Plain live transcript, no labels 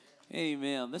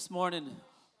Amen. This morning,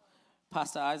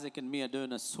 Pastor Isaac and me are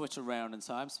doing a switch around, and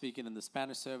so I'm speaking in the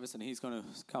Spanish service, and he's going to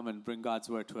come and bring God's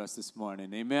word to us this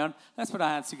morning. Amen. Let's put our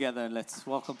hands together and let's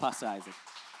welcome Pastor Isaac.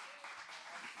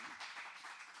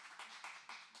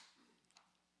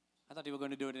 I thought you were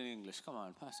going to do it in English. Come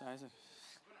on, Pastor Isaac.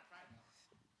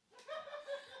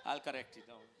 I'll correct you.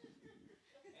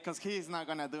 Because he's not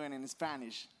going to do it in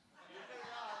Spanish.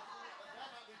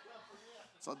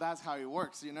 So that's how it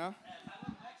works, you know?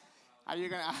 Are you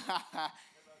going to...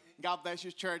 God bless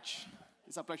you, church.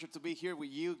 It's a pleasure to be here with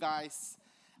you guys.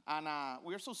 And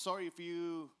we're so sorry if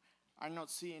you are not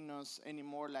seeing us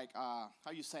anymore, like,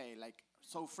 how you say, like,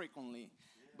 so frequently.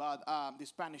 But the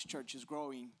Spanish church is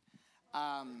growing.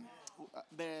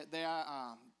 There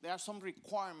are some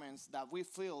requirements that we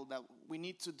feel that we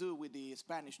need to do with the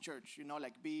Spanish church, you know,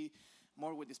 like be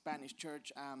more with the Spanish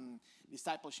church,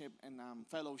 discipleship and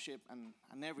fellowship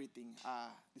and everything.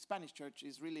 The Spanish church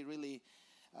is really, really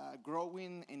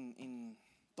growing in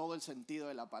todo el sentido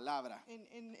de la palabra.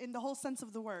 In the whole sense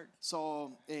of the word.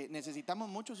 So, necesitamos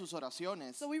mucho sus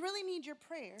oraciones. So we really need your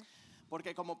prayer.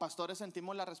 Porque como pastores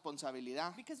sentimos la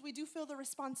responsabilidad Because we do feel the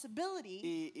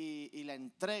responsibility y la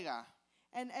entrega.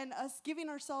 and us giving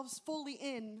ourselves fully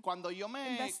in. Cuando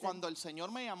el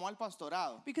Señor me llamó al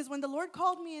pastorado, Because when the Lord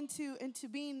called me into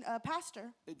being a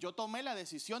pastor, yo tomé la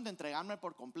decisión de entregarme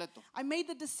por completo. I made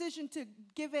the decision to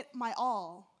give it my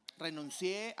all.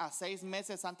 Renuncié a 6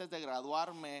 meses antes de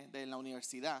graduarme de la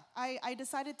universidad. I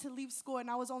decided to leave school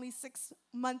and I was only 6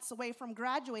 months away from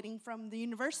graduating from the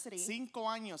university. 5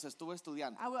 años estuve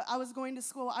estudiando. I was going to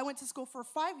school. I went to school for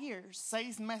 5 years.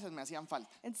 6 meses me hacían falta.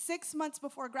 And 6 months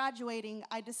before graduating,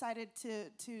 I decided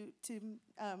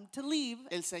to leave.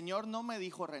 El Señor no me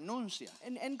dijo renuncia.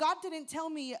 And God didn't tell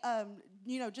me,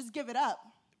 just give it up.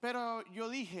 Pero yo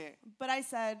dije, But I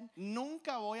said,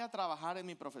 nunca voy a trabajar en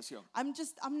mi profesión.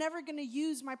 I'm never going to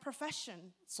use my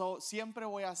profession. So, siempre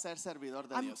voy a ser servidor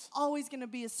de I'm Dios. always going to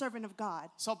be a servant of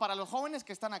God. So, para los jóvenes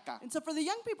que están acá, And so for the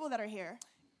young people that are here,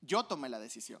 yo tomé la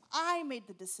decisión. I made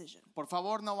the decision. Por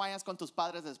favor, no vayas con tus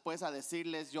padres después a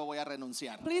decirles, yo voy a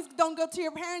renunciar. Please don't go to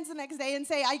your parents the next day and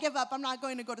say, I give up, I'm not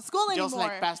going to go to school anymore. Just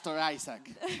like Pastor Isaac,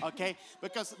 okay?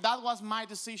 Because that was my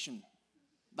decision.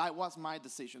 That was my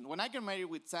decision. When I got married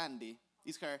with Sandy,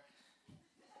 it's her.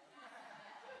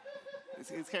 It's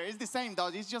her. It's the same though.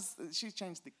 It's just she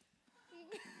changed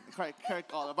her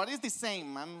color, but it's the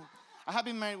same. I have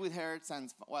been married with her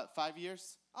since 5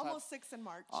 years? Almost 6 in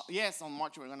March. Yes, on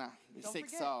March we're gonna be Don't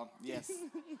 6. forget. So yes,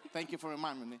 thank you for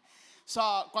reminding me. So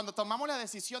cuando tomamos la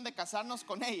decisión de casarnos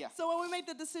con ella, So when we made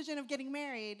the decision of getting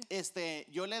married,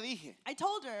 yo le dije, I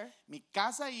told her, mi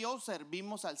casa y yo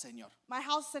servimos al Señor. my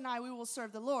house and I, we will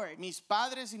serve the Lord. Mis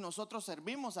padres y nosotros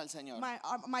servimos al Señor.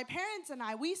 My parents and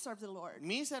I, we serve the Lord.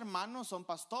 Mis hermanos son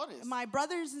pastores. My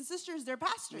brothers and sisters, they're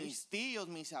pastors. Mis tíos,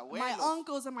 mis abuelos. My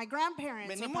uncles and my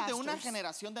grandparents are Venimos de una pastors.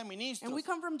 generación de ministros. And we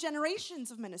come from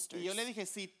generations of ministers. Y yo le dije,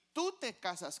 si tú te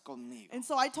casas conmigo, And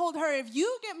so I told her, if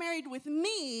you get married with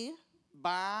me,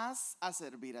 vas a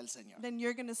servir al Señor. then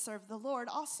you're going to serve the Lord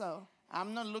also.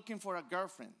 I'm not looking for a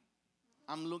girlfriend.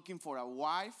 I'm looking for a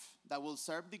wife that will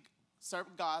serve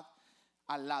God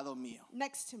al lado mío.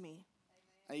 Next to me.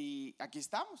 Y aquí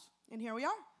estamos. And here we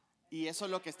are. Y eso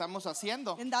es lo que estamos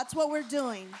haciendo. And that's what we're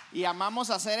doing. Y amamos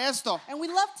hacer esto. And we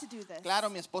love to do this. Claro,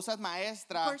 mi esposa es Of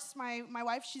maestra. course, my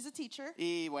wife, she's a teacher.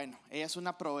 Y bueno, ella es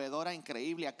una proveedora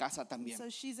increíble a casa también. So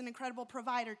she's an incredible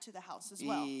provider to the house as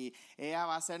well. Y ella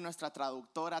va a ser nuestra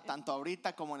traductora tanto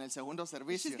ahorita como en el segundo She's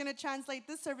servicio. going to translate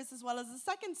this service as well as the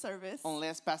second service.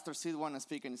 Unless Pastor Sid want to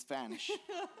speak in Spanish.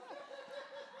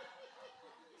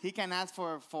 He can ask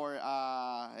for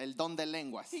el don de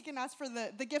lenguas. He can ask for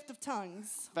the gift of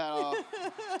tongues. Pero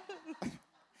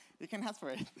you can ask for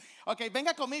it. Okay,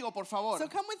 venga conmigo, por favor. So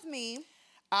come with me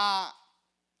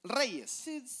Reyes.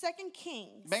 to 2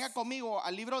 Kings. Venga conmigo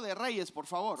al libro de Reyes, por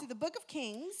favor. To the book of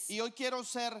Kings. Y hoy quiero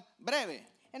ser breve,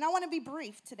 And I want to be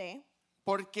brief today.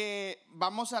 porque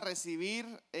vamos a recibir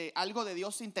algo de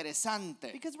Dios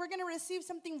interesante. Because we're going to receive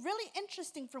something really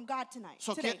interesting from God tonight.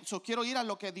 So today. quiero ir a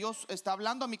lo que Dios está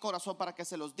hablando a mi corazón para que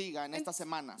se los diga en esta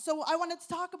semana. So I wanted to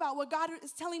talk about what God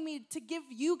is telling me to give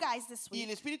you guys this Y el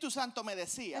week. Espíritu Santo me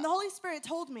decía, And the Holy Spirit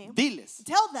told me, diles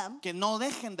tell them que no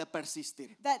dejen de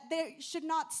persistir. that they should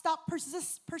not stop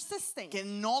persisting. Que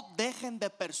no dejen de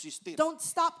persistir. Don't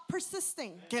stop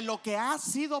persisting. Que lo que ha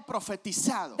sido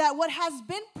profetizado That what has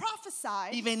been prophesied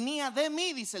prophesied, y venía de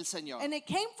mí, dice el Señor. and it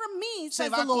came from me, Se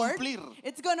says va the a Lord, cumplir.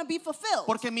 it's going to be fulfilled.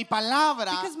 Porque mi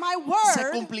palabra Because my se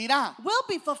word cumplirá. will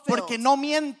be fulfilled. Porque no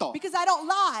miento. Because I don't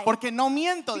lie. Porque no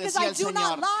miento, Because decía I el do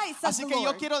not Señor. lie, says Así the que yo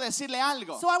Lord. quiero decirle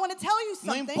algo. So I want to tell you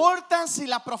No something. importa si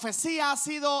la profecía ha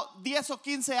sido 10 o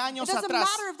 15 It años doesn't atrás.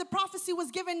 matter if the prophecy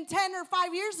was given 10 or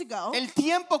 5 years ago. El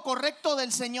tiempo correcto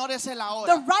del Señor es el The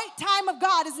ahora. right time of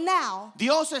God is now.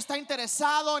 Dios está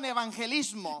interesado en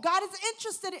evangelismo. God is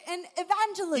interested in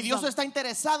Y Dios evangelism. está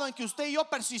interesado en que usted y yo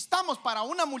persistamos para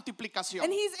una multiplicación.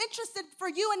 And He's interested for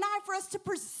you and I for us to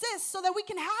persist so that we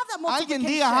can have that Alguien multiplication.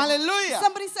 diga aleluya.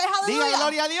 Somebody say hallelujah. Diga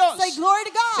gloria a Dios. Say glory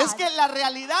to God. Es que la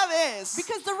realidad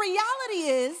Because the reality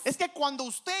is es que cuando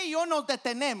usted y yo nos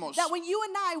detenemos, that when you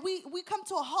and I, we come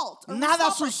to a halt, or we nada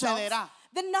stop ourselves, sucederá.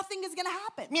 then nothing is going to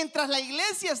happen. Mientras la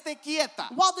iglesia esté quieta,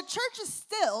 While the church is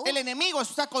still, el enemigo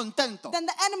está contento. then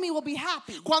the enemy will be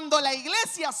happy. Cuando la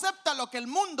iglesia acepta lo que el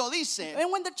mundo dice,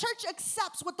 And when the church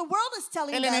accepts what the world is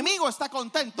telling el them, enemigo está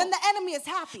contento. then the enemy is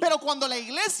happy. Pero cuando la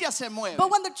iglesia se mueve,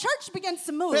 But when the church begins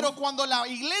to move, pero cuando la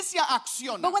iglesia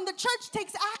acciona, but when the church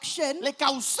takes action, le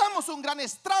causamos un gran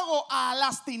estrago a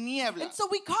las and tinieblas. so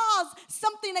we cause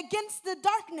something against the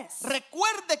darkness.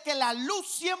 Recuerde que la luz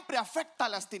siempre afecta a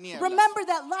las tinieblas. Remember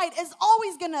that light is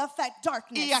always going to affect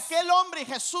darkness. Y aquel hombre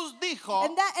Jesús dijo,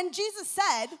 And Jesus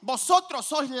said, vosotros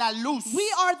sois la luz. we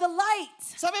are the light.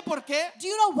 ¿Sabe por qué? Do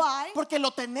you know why? Porque lo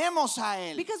tenemos a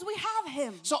él. Because we have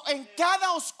him. So, en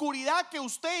cada oscuridad que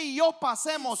usted y yo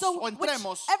pasemos So o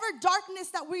entremos, whichever darkness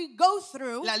that we go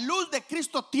through, la luz de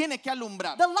Cristo tiene que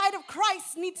alumbrar. the light of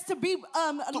Christ needs to be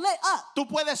lit up. Tú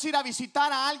puedes ir a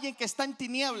visitar a alguien que está en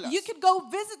tinieblas, You could go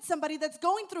visit somebody that's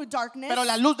going through darkness, pero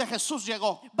la luz de Jesús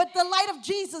llegó. but the light of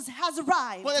Jesus has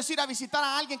arrived. Puedes ir a visitar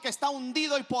a alguien que está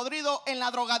hundido y podrido en la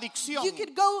drogadicción, You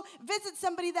could go visit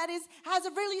somebody that has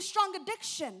a really strong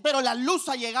addiction, pero la luz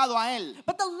ha llegado a él.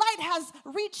 but the light has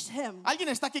reached him. Alguien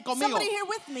está aquí conmigo. Somebody here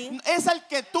with me. Es el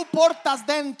que tú portas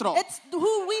dentro. It's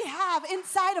who we have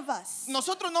inside of us.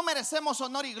 Nosotros no merecemos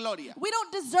honor y gloria, We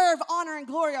don't deserve honor and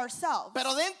glory ourselves.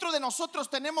 pero dentro de nosotros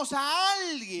tenemos a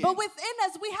alguien But within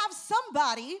us, we have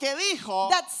somebody que dijo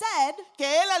that said que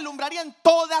él alumbraría en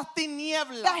todas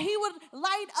tinieblas that he would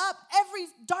light up every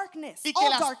darkness, y que all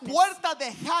las darkness. puertas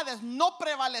de Hades no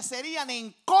prevalecerían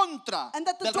en contra And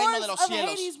that the del reino doors de los of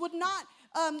cielos Hades would not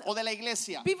o de la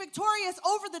iglesia. be victorious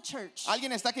over the church.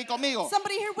 Alguien está aquí conmigo.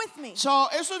 Somebody here with me. So,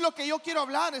 eso es lo que yo quiero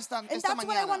hablar esta And that's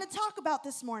what I want mañana. to talk about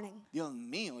this morning. Dios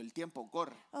mío, el tiempo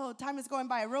corre. Oh, time is going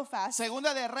by real fast.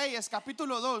 Segunda de Reyes,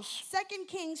 capítulo 2. 2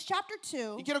 Kings chapter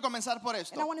 2. Y quiero comenzar por And I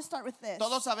esto. want to start with this.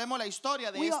 Todos sabemos la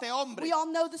historia de We este hombre we all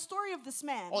know the story of this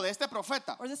man o de este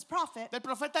profeta. or this prophet. Del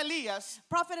profeta Elías,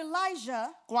 Prophet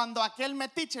Elijah, cuando aquel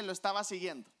metiche lo estaba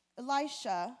siguiendo.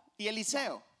 Elisha, Y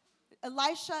Eliseo.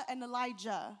 Elisha and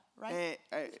Elijah, right?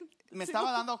 Me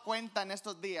estaba dando cuenta en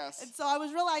estos días And so I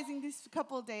was realizing these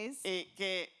couple of days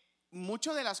que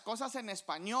muchas de las cosas en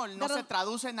español no That se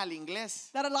traducen al inglés.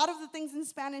 that a lot of the things in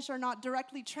Spanish are not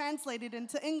directly translated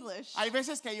into English. Hay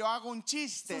veces que yo hago un So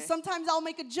chiste sometimes I'll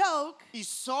make a joke, y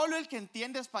solo el que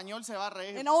entiende español se va a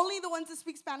reír. and only the ones that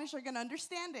speak Spanish are going to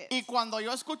understand it. Y cuando yo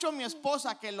escucho a mi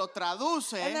esposa que lo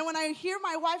traduce, And then when I hear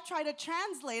my wife try to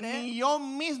translate it, ni yo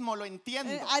mismo lo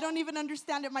entiendo. I don't even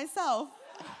understand it myself.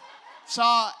 So,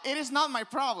 it is not my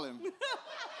problem.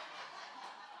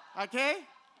 ¿Ok?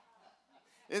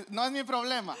 No es mi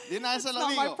problema. De una vez se It's lo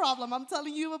not my digo. problem. I'm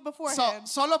telling you So, beforehand.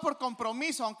 solo por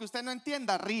compromiso, aunque usted no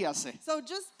entienda, ríase. So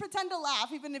just pretend to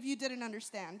laugh even if you didn't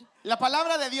understand. La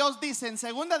palabra de Dios dice en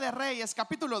Segunda de Reyes,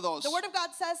 capítulo 2, The word of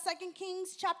God says 2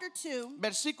 Kings chapter 2,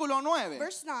 versículo 9.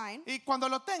 verse 9. Y cuando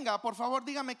lo tenga, por favor,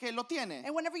 dígame que lo tiene.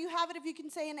 And whenever you have it, if you can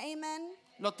say an amen.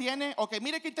 ¿Lo tiene? Ok,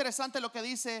 mire qué interesante lo que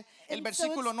dice el And so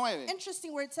versículo it's 9.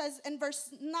 interesting where it says in verse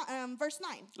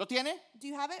 9. ¿Lo tiene? Do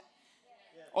you have it?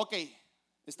 Ok,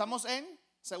 estamos en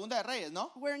Segunda de Reyes,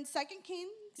 ¿no? We're in 2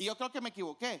 Kings, Y yo creo que me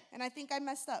equivoqué. and I think I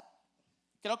messed up.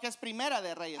 Creo que es Primera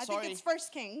de Reyes, I think sorry. it's 1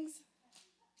 Kings.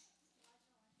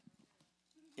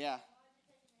 Yeah.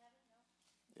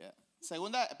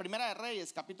 Primera de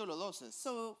Reyes, capítulo 12.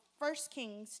 So 1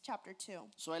 Kings chapter 2.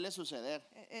 Suele suceder,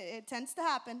 It tends to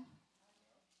happen.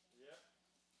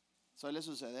 suele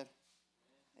suceder.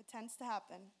 It tends to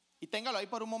happen. Y téngalo ahí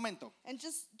por un momento. And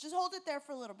just hold it there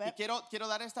for a little Y bit. quiero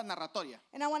dar esta narratoria.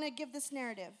 And I want to give this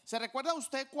narrative. ¿Se recuerda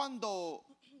usted cuando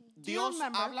you Dios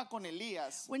remember? habla con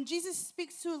Elías When Jesus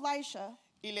speaks to Elisha,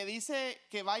 y le dice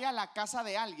que vaya a la casa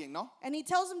de alguien, ¿no? and he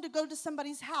tells him to go to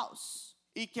somebody's house,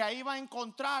 Y que ahí va a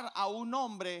encontrar a un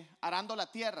hombre arando la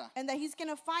tierra. and that he's going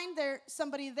to find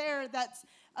somebody there that's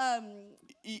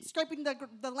Y, scraping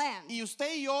the land. y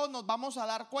usted y yo nos vamos a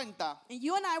dar cuenta And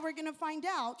you and I were going to find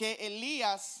out que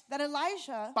Elías that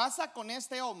Elijah, pasa con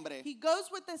este hombre he goes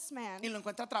with this man y lo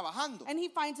encuentra trabajando. and he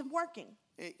finds him working.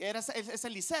 Es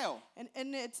Eliseo. And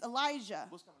it's Elijah.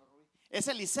 Es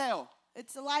Eliseo.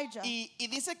 It's Elijah. Y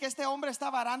dice que este hombre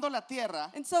estaba arando la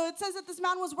tierra. And so it says that this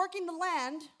man was working the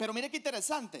land. Pero mire qué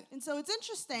interesante. And so it's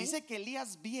interesting. Dice que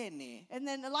Elías viene And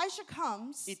then Elisha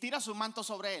comes y tira su manto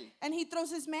sobre él. and he throws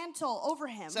his mantle over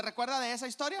him. ¿Se recuerda de esa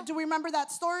historia? Do we remember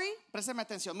that story? Présteme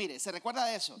atención. Mire, ¿se recuerda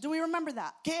de eso? Do we remember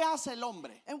that? ¿Qué hace el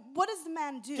hombre? And what does the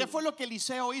man do? ¿Qué fue lo que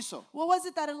Eliseo hizo? What was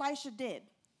it that Elisha did?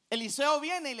 Eliseo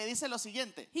viene y le dice lo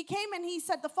siguiente. He came and he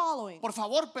said the following. Por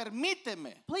favor,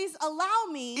 permíteme Please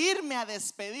allow me irme a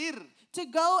despedir to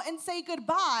go and say de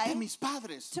goodbye mis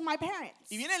padres. to my parents.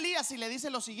 Y viene Elías y le dice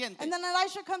lo siguiente. And then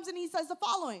Elisha comes and he says the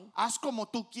following. Haz como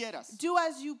tú quieras. Do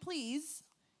as you please.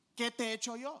 ¿Qué te he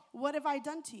hecho yo? What have I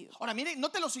done to you? Ahora, mire,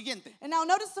 note lo siguiente. And now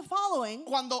notice the following.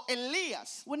 Cuando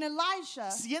Elías When Elisha,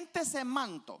 siente ese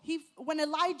manto, when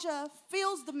Elijah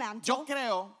feels the mantle, yo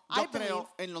creo I believe-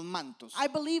 en los mantos. I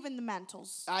believe in the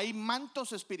mantles. Hay mantos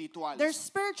There's espirituales,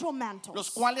 spiritual los mantles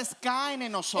cuales caen en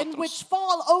in nosotros. which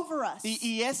fall over us.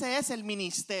 Y ese es el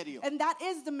ministerio. And that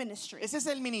is the ministry. Ese es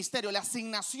el ministerio, la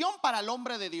asignación para el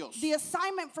hombre de Dios. The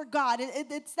assignment for God,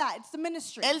 it's that. It's the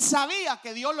ministry. Él sabía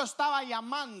que Dios lo estaba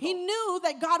llamando. He knew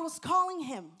that God was calling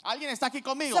him ¿Alguien está aquí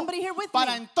conmigo? Somebody here with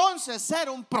Para me. entonces ser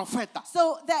un profeta.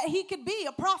 so that he could be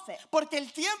a prophet. Porque el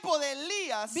tiempo de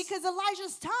Elías, Because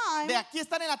Elijah's time de aquí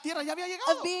estar en la tierra, ya había of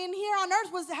llegado. being here on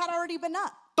earth had already been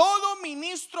up. Todo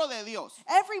ministro de Dios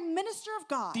Every minister of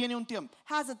God tiene un tiempo.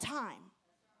 has a time.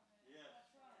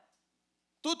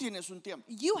 Tú tienes un tiempo.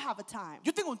 You have a time.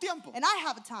 Yo tengo un tiempo. And I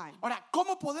have a time. Ahora,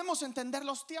 ¿cómo podemos entender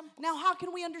los tiempos? Now, how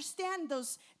can we understand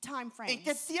those time frames? ¿En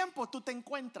qué tiempo tú te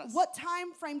encuentras? What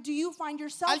time frame do you find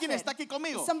yourself ¿Alguien in? está aquí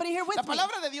conmigo? Is somebody here with La me?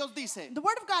 palabra de Dios dice The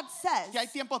Word of God says que hay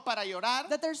tiempos para llorar,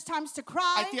 that there's times to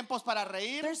cry, hay tiempos para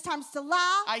reír, there's times to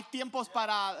laugh, hay tiempos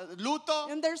para luto,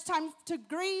 and there's time to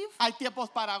grieve, hay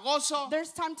tiempos para gozo.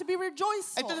 there's time to be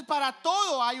rejoiceful. Entonces, para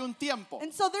todo hay un tiempo.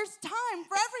 And so there's time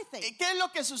for everything. ¿Qué es lo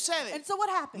que sucede? And so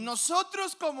what happens?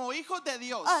 Nosotros como hijos de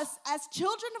Dios Us, as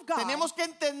children of God, tenemos que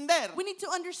entender we need to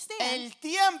understand el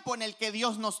tiempo en el que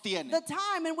Dios nos tiene. the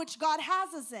time in which God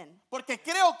has us in. Porque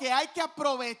creo que hay que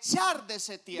aprovechar de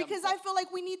ese tiempo. Because I feel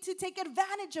like we need to take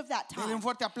advantage of that Denle time. un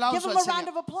fuerte Give aplauso him al a round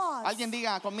of Señor. applause. Alguien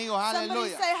diga conmigo Somebody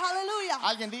aleluya. say hallelujah.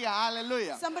 Alguien diga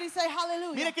aleluya. Somebody say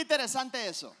hallelujah. Mire qué interesante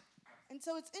eso. And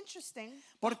so it's interesting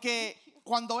Porque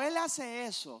cuando él hace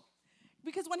eso,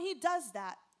 because when he does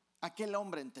that, aquel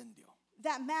hombre entendió.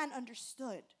 that man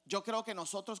understood. Yo creo que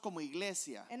nosotros como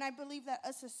iglesia And I believe that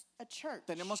us as a church,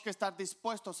 tenemos que estar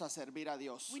dispuestos a servir a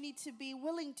Dios. we need to be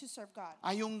willing to serve God.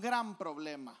 Hay un gran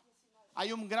problema.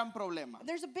 Hay un gran problema.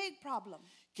 There's a big problem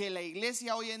Que la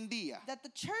iglesia hoy en día that the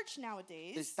church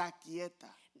nowadays, está quieta.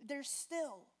 they're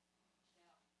still.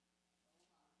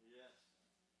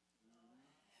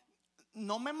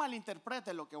 No me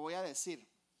malinterprete lo que voy a decir.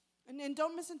 And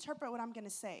don't misinterpret what I'm going to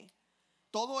say.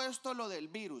 Todo esto, lo del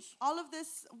virus, All of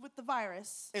this with the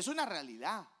virus es una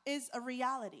realidad. is a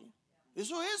reality.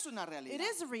 Eso es una realidad. It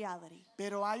is a reality.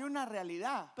 Pero hay una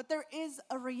realidad But there is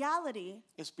a reality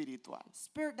espiritual.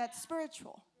 that's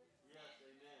spiritual.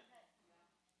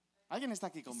 ¿Alguien está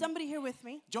aquí conmigo? Somebody here with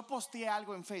me. Yo posteé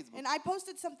algo en Facebook. And I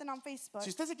posted something on Facebook. Si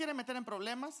usted se quiere meter en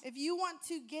problemas, If you want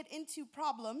to get into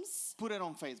problems, put it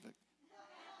on Facebook.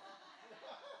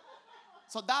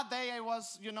 So that day I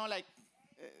was, like,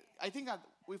 I think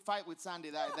we fight with Sandy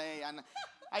that day, and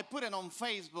I put it on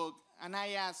Facebook, and I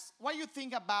asked, what do you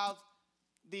think about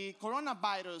the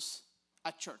coronavirus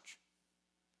at church?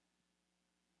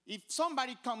 If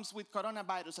somebody comes with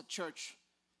coronavirus at church,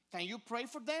 can you pray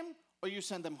for them or you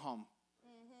send them home?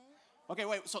 Okay,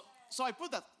 wait, so I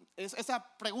put that, esa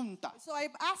pregunta, so I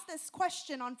asked this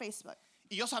question on Facebook.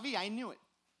 y yo sabía, I knew it,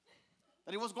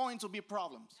 that it was going to be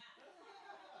problems.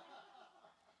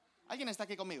 ¿Alguien está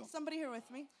aquí conmigo? Somebody here with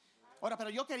me. Ahora, pero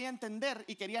yo quería entender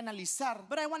y quería analizar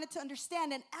But I wanted to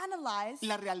understand and analyze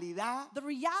la realidad the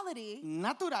reality,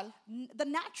 natural the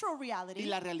natural y reality,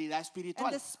 la realidad and espiritual.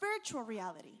 the spiritual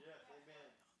reality.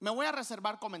 Me voy a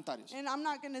reservar comentarios. And I'm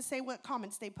not going to say what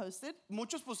comments they posted,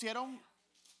 Muchos pusieron,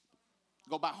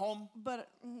 go back home, but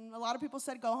a lot of people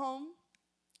said go home.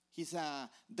 he's a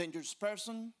dangerous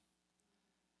person.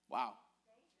 Wow.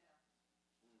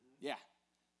 Yeah.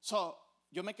 So,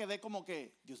 yo me quedé como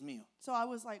que, Dios mío, So I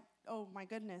was like, oh my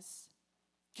goodness.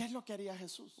 ¿qué es lo que haría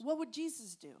Jesús? What would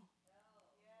Jesus do?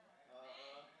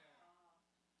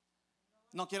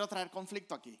 No quiero traer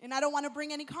conflicto aquí. And I don't want to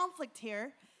bring any conflict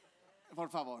here. Por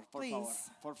favor, por Please. favor,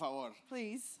 por favor.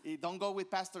 Please. Don't go with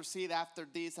Pastor Sid after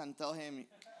this and tell him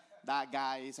that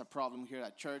guy is a problem here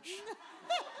at church.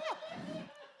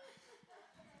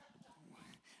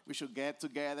 We should get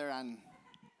together and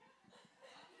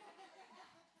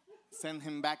send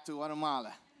him back to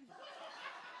Guatemala.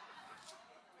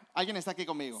 ¿Alguien está aquí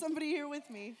conmigo? Somebody here with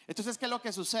me. Entonces, ¿qué es lo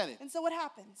que sucede? And so what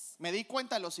happens? Me di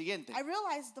cuenta de lo siguiente, I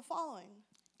realized the following,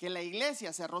 que la iglesia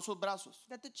cerró sus brazos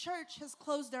that the church has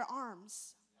closed their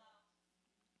arms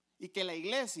y que la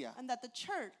iglesia and that the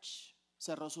church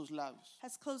cerró sus labios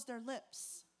has closed their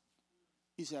lips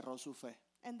y cerró su fe.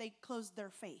 and they closed their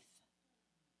faith.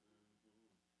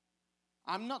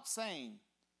 I'm not saying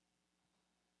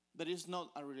that it's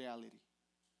not a reality.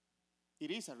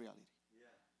 It is a reality.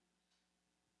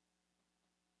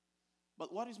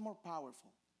 But what is more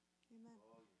powerful? Amen.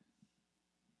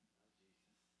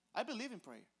 I believe in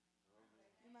prayer.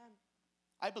 Amen.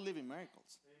 I believe in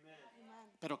miracles. Amen.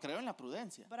 Pero creo en la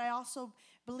prudencia. But I also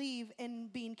believe in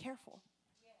being careful.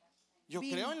 Yo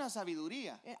Being- creo en la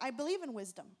sabiduría. I believe in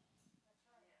wisdom.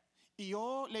 Y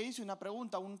yo le hice una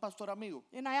pregunta a un pastor amigo.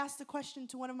 And I asked a question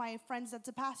to one of my friends that's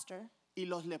a pastor. ¿Y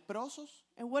los leprosos?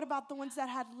 And what about the ones that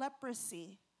had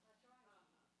leprosy?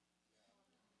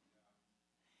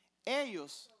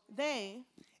 Ellos They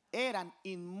eran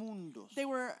inmundos.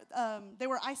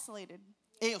 were isolated.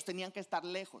 Ellos tenían que estar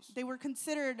lejos. They were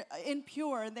considered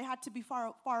impure and they had to be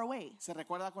far away. ¿Se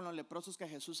recuerda con los leprosos que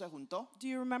Jesús se juntó? Do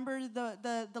you remember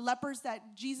the lepers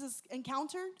that Jesus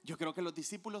encountered? Yo creo que los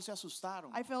discípulos se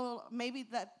asustaron. I feel maybe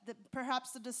that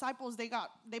perhaps the disciples they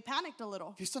panicked a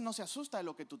little. Cristo no se asusta de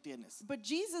lo que tú tienes. But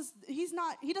Jesus,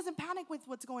 he doesn't panic with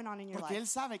what's going on in your Porque Él life.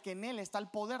 sabe que en Él está el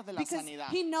poder de la Because sanidad.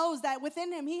 he knows that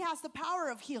within him he has the power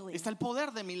of healing. Está el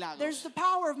poder de There's milagros. the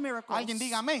power of miracles. Alguien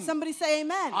diga amén. Somebody say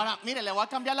amen. Ahora, mire, le voy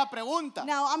a cambiar la pregunta.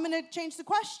 Now I'm going to change the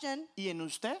question. ¿Y en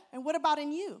usted? And what about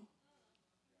in you?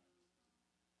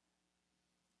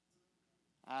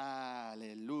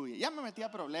 Aleluya. Ya me metí a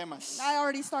problemas. I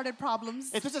already started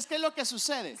problems. Entonces, ¿qué es lo que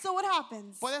sucede? So what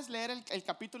happens? Puedes leer el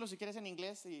capítulo si quieres en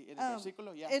inglés y el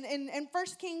versículo ya. In 1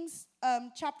 Kings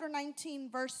chapter 19,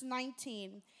 verse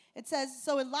 19, it says,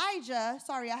 So Elijah,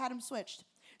 sorry, I had him switched.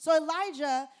 So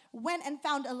Elijah went and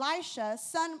found Elisha,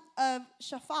 son of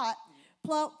Shaphat,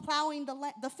 plowing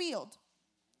the field.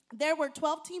 There were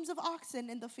 12 teams of oxen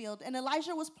in the field, and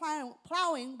Elijah was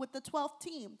plowing with the 12th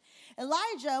team.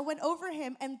 Elijah went over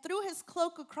him and threw his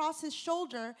cloak across his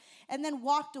shoulder and then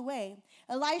walked away.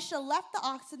 Elisha left the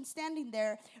oxen standing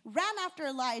there, ran after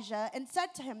Elijah, and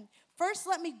said to him, First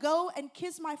let me go and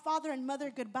kiss my father and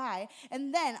mother goodbye,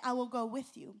 and then I will go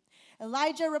with you.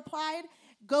 Elijah replied,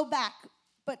 Go back,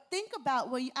 but think about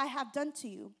what I have done to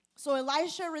you. So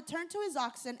Elisha returned to his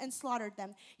oxen and slaughtered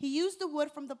them. He used the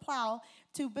wood from the plow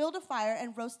to build a fire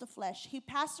and roast the flesh. He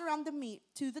passed around the meat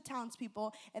to the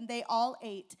townspeople, and they all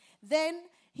ate. Then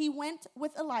he went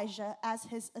with Elijah as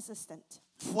his assistant.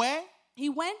 He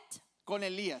went Con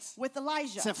Elías. with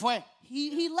Elijah. Se fue.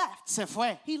 He left. Se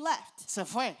fue. He left. Se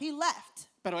fue. He left.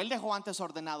 Pero Él dejó antes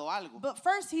ordenado algo. But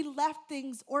first, he left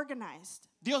things organized.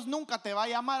 Dios nunca te va a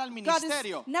llamar al God is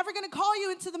ministerio never going to call you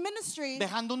into the ministry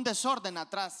dejando un desorden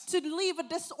atrás. to leave a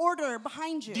disorder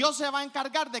behind you. Dios se va a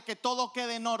encargar de que todo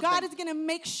quede en orden. God is going to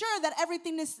make sure that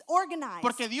everything is organized.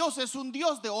 Porque Dios es un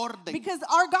Dios de orden. Because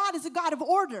our God is a God of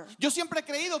order. Yo siempre he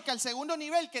creído que al segundo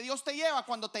nivel que Dios te lleva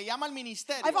cuando te llama al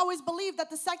ministerio I've always believed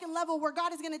that the second level where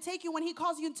God is going to take you when he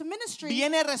calls you into ministry,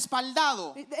 viene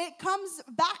respaldado it comes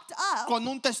backed up con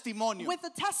un testimonio. with a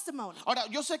testimony. Ahora,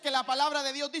 yo sé que la palabra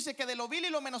de Dios dice que de lo vil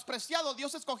y lo menospreciado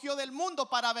Dios escogió del mundo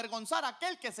para avergonzar a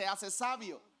aquel que se hace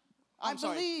sabio.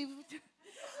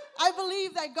 I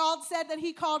believe that God said that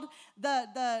he called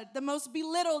the most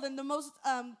belittled and the most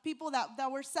people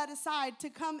that were set aside to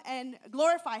come and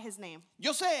glorify his name.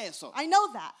 Yo sé eso. I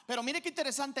know that. Pero mire qué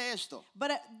interesante esto.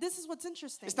 But this is what's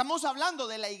interesting. Estamos hablando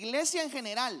de la iglesia en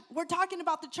general. We're talking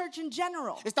about the church in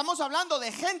general. Estamos hablando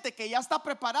de gente que ya está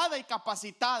preparada y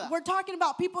capacitada. We're talking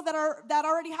about people that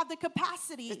already have the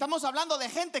capacity. Estamos hablando de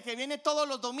gente que viene todos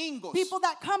los domingos. People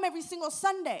that come every single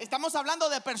Sunday. Estamos hablando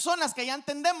de personas que ya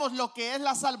entendemos lo que es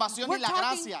la salvación We're y la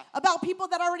talking gracia. about people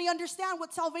that already understand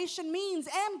what salvation means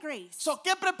and grace. So,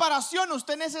 ¿qué preparación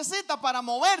usted necesita para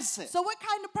moverse? So what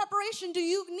kind of preparation do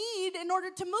you need in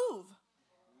order to move?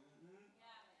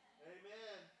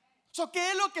 So,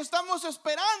 ¿qué es lo que estamos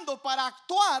esperando para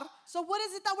actuar? So what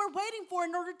is it that we're waiting for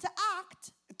in order to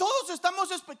act? Todos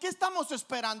 ¿qué estamos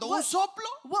esperando? ¿Un What- soplo?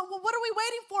 What are we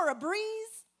waiting for? A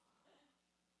breeze?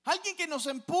 Alguien que nos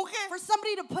empuje. For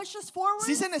somebody to push us forward.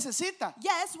 Sí se necesita.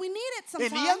 Yes, we need it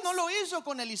sometimes. Elías no lo hizo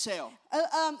con Eliseo.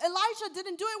 Elijah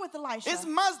didn't do it with Elisha. Es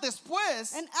más,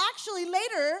 después, And actually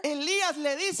later, Elías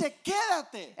le dice,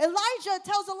 quédate. Elijah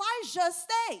tells Elijah,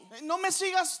 stay. No me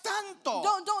sigas tanto.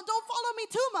 Don't follow me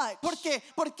too much.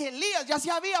 Porque Elías ya se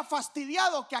había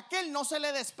fastidiado que aquel no se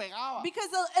le despegaba. Because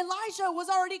Elijah was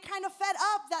already kind of fed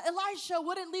up that Elisha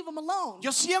wouldn't leave him alone.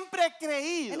 Yo siempre he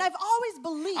creído, And I've always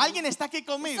believed, alguien está aquí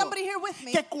conmigo, somebody here with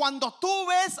me, que cuando tú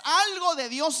ves algo de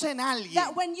Dios en alguien,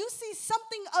 that when you see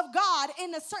something of God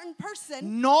in a certain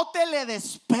person, no te le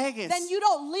despegues. then you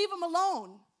don't leave him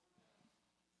alone.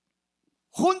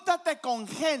 Júntate con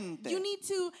gente You need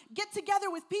to get together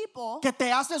with people que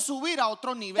te hace subir a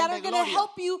otro nivel that de are going to gloria.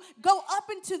 help you go up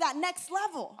into that next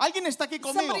level. Alguien está aquí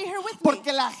conmigo. Somebody here with me.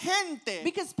 Porque la gente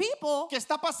Because people que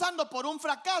está pasando por un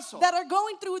fracaso that are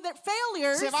going through their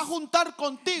failures, se va a juntar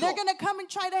contigo they're going to come and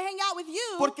try to hang out with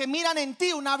you porque miran en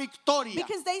ti una victoria.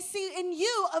 because they see in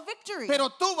you a victory. Pero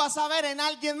tú vas a ver en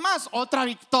alguien más otra But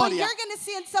victoria, you're going to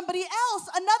see in somebody else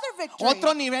another victory,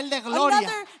 otro nivel de gloria.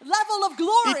 another level of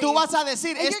glory. Y tú vas a decir,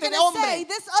 And you're este going to hombre say,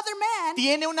 this other man,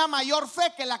 tiene una mayor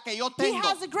fe que la que yo he tengo.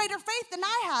 has a greater faith than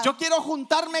I have. Yo quiero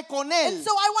juntarme con él And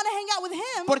so I want to hang out with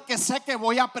him porque sé que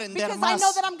voy a aprender because I más.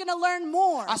 know that I'm going to learn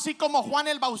more. Así como Juan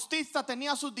el Bautista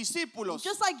tenía sus discípulos,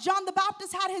 Just like John the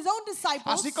Baptist had his own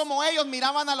disciples, así como ellos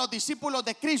miraban a los discípulos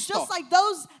de Cristo, just like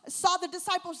those saw the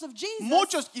disciples of Jesus,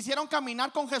 muchos quisieron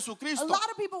caminar con a Jesucristo. lot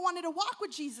of people wanted to walk with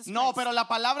Jesus No, Christ. pero la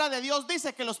palabra de Dios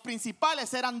dice que los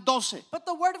principales eran 12 But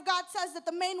the word of God says that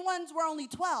the main ones were only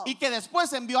 12. y que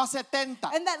después envió a 70.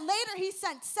 And that later he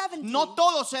sent 70. No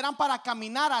todos eran para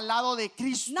caminar al lado de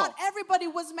Cristo. Not everybody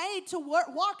was made to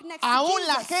walk next to Aún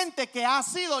la Jesus. gente que ha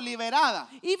sido liberada,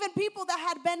 Even people that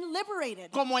had been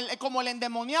liberated. como el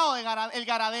endemoniado de el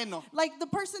Garadeno. Like the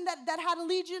person that had a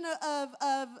legion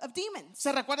of demons.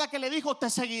 ¿Se recuerda que le dijo, te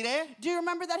seguiré? Do you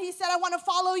remember that he said, I want to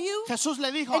follow you? Jesús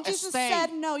le dijo, And Jesus stay.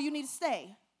 said, no, you need to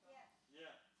stay.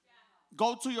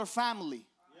 Go to your family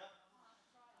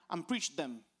and preach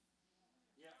them.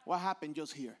 What happened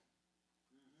just here?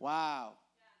 Wow.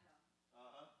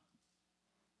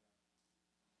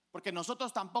 Porque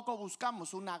nosotros tampoco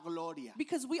buscamos una gloria.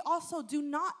 Because we also do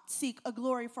not seek a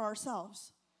glory for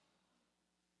ourselves.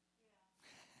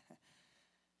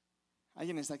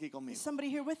 Alguien está aquí conmigo. Is somebody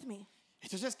here with me?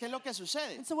 Entonces, ¿qué es lo que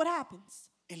sucede? And so what happens?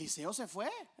 Eliseo se fue.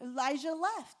 Elijah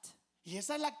left. Y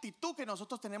esa es la actitud que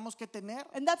nosotros tenemos que tener.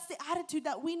 And that's the attitude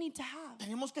that we need to have.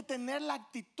 Tenemos que tener la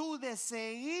actitud de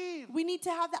seguir We need to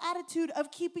have the attitude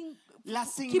of keep walking la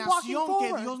asignación que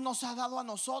forward Dios nos ha dado a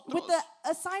nosotros. with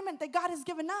the assignment that God has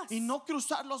given us. Y no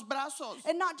cruzar los brazos.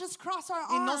 And not just cross our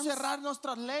Y no arms cerrar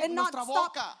nuestra and not nuestra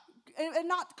stop boca. and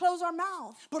not close our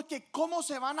mouth. Porque ¿cómo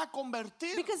se van a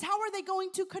convertir Because how are they going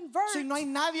to convert si no hay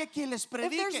nadie quien les if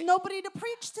there's predique? nobody to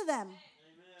preach to them?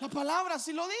 La palabra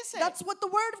sí lo dice. That's what the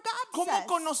word of God ¿Cómo says.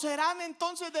 conocerán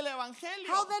entonces del evangelio?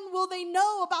 How then will they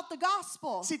know about the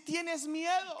gospel? Si tienes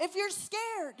miedo. If you're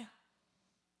scared.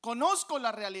 Conozco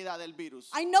la realidad del virus.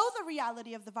 I know the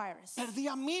reality of the virus. Perdí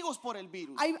amigos por el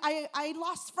virus. I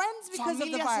lost friends because of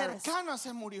the Familia virus. cercana se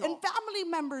murió. And family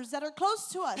members that are close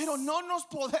to us. Pero no nos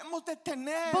podemos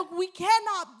detener. But we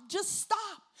cannot just stop.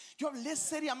 Yo hablé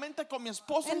seriamente con mi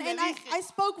esposa y And le I dije,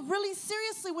 spoke really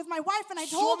seriously with my wife and I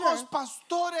told somos her,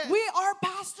 pastores. we are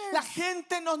pastors. La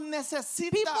gente nos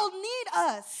necesita. People need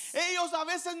us. Ellos a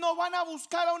veces no van a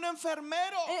buscar a un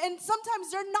enfermero. And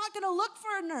sometimes they're not going to look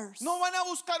for a nurse. No van a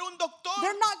buscar un doctor.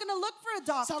 They're not going to look for a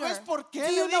doctor. ¿Sabes por qué?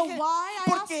 Do Le you know dije, why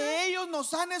I asked porque her? ellos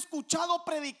nos han escuchado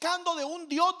predicando de un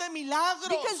Dios de milagros.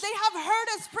 Because they have heard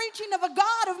us preaching of a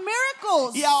God of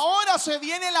miracles. Y ahora se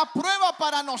viene la prueba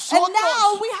para And nosotros.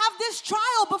 now we have this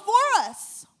trial before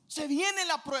us. Se viene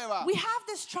la prueba. We have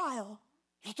this trial.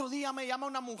 El otro día me llama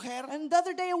una mujer, And the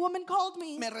other day a woman called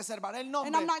me. me reservaré el And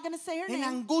nombre, I'm not going to say her en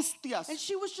name. angustias. And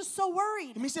she was just so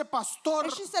worried. Y me dice, pastor,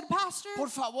 And she said, Pastor, por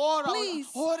favor, please,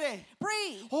 ore,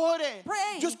 pray. ore.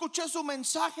 Pray. Yo escuché su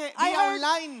mensaje I vía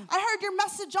online. heard your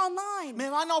message online. Me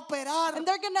van a operar. And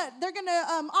they're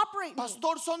gonna operate me.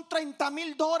 Pastor, son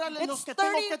 $30,000 los It's que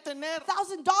tengo que tener.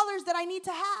 $30,000 that I need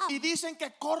to have. Y dicen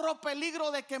que corro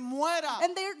peligro de que muera.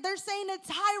 And they're saying it's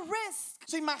high risk.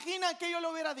 ¿Se imagina que yo le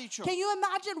hubiera dicho? Can you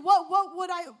imagine what would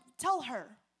I tell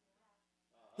her?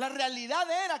 La realidad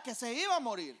era que se iba a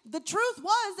morir. The truth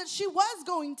was that she was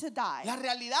going to die. La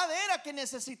realidad era que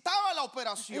necesitaba la And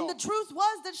operación. the truth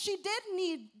was that she did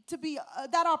need to be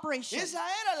that operation. Esa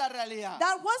era la realidad.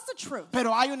 That was the truth.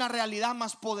 Pero hay una realidad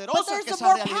más But poderosa there's que a esa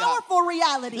more realidad. powerful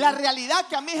reality. La realidad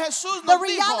que a mí Jesús The nos dijo,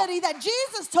 reality that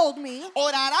Jesus told me,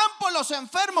 orarán por los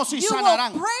enfermos y you will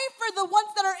sanarán. pray for the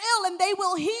ones that are ill and they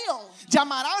will heal.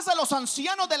 Llamarás a los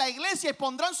ancianos de la iglesia y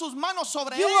pondrán sus manos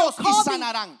sobre You will ellos y call the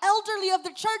sanarán. elderly of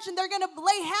the church and they're going to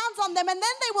lay hands on them and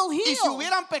then they will Y si heal.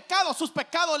 hubieran pecado, sus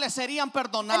pecados les serían And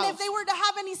perdonados. if they were to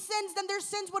have any sins, then their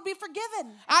sins would be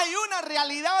forgiven. Hay una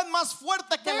realidad más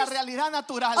fuerte que la There's realidad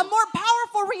natural. A more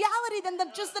powerful reality than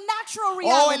just the natural Oh,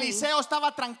 reality. Eliseo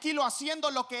estaba tranquilo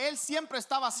haciendo lo que él siempre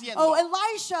estaba haciendo. Oh,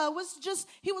 Elisha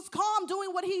he was calm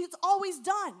doing what he's always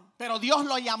done. Pero Dios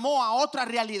lo llamó a otra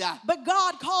realidad. But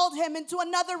God called him into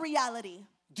another reality.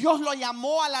 Dios lo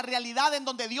llamó a la realidad en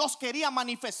donde Dios quería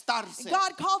manifestarse.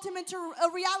 God called him into a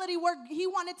reality where he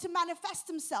wanted to manifest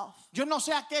himself. Yo no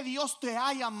sé a qué Dios te ha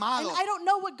And llamado, I don't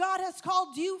know what God has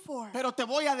called you for. pero te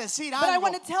voy a decir But I algo.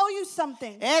 want to tell you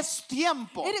something. Es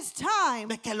tiempo It is time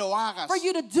de que lo hagas. for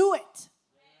you to do it.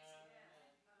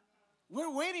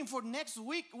 We're waiting for next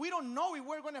week. We don't know if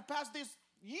we're going to pass this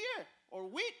year or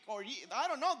week or I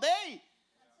don't know, day.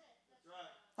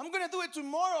 I'm going to do it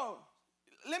tomorrow.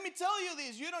 Let me tell you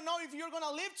this. You don't know if you're going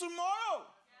to live tomorrow.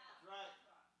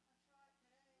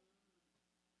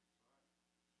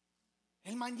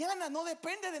 El mañana no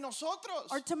depende de nosotros.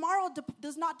 Or tomorrow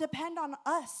does not depend on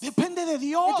us. Depende de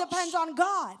Dios. It depends on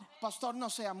God. Pastor, no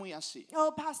sea muy así.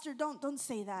 Oh, Pastor, don't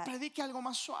say that. Predique algo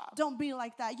más suave. Don't be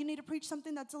like that. You need to preach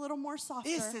something that's a little more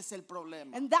softer. Ese es el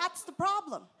problema. And that's the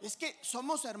problem. Es que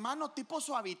somos hermanos tipo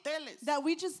suaviteles. That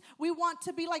we want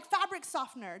to be like fabric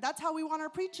softener. That's how we want our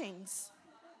preachings.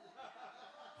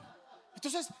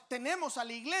 Entonces tenemos a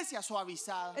la iglesia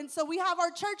suavizada. And so we have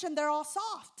our church and they're all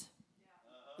soft.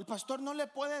 El pastor no le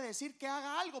puede decir que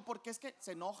haga algo porque es que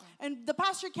se enoja. And the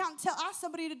pastor can't ask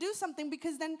somebody to do something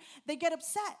because then they get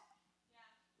upset.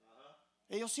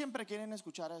 Ellos siempre quieren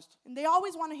escuchar esto. And they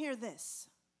always want to hear this.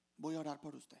 Voy a orar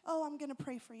por usted. Oh, I'm going to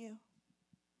pray for you.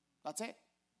 That's it.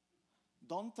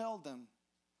 Don't tell them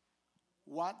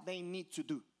what they need to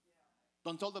do.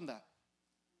 Don't tell them that.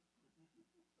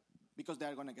 Because they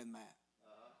are going to get mad.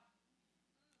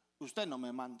 Usted no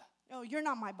me manda. Oh, you're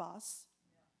not my boss.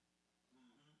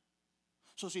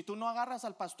 So, si tú no agarras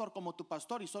al pastor como tu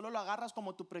pastor y solo lo agarras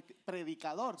como tu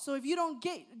predicador, So if you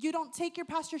don't take your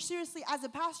pastor seriously as a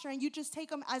pastor and you just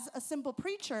take him as a simple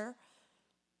preacher,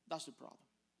 that's the problem.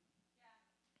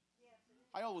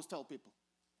 I always tell people,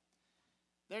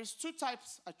 there's two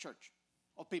types at church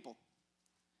of people.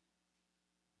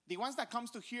 The ones that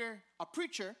comes to hear a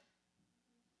preacher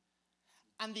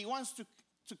and the ones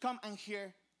to come and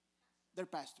hear their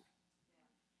pastor.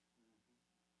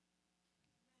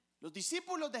 Los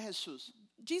discípulos de Jesús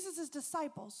Jesus'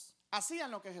 disciples,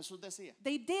 hacían lo que Jesús decía.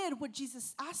 they did what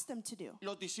Jesus asked them to do.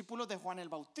 Los discípulos de Juan el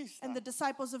Bautista And the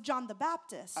disciples of John the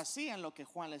Baptist, hacían lo que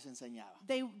Juan les enseñaba.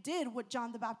 they did what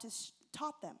John the Baptist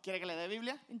taught them. ¿Quiere que le dé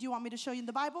Biblia? And do you want me to show you in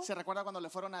the Bible? ¿Se recuerda cuando le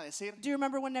fueron a decir, Do you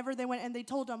remember whenever they went and they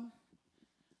told him,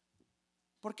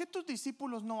 ¿por qué tus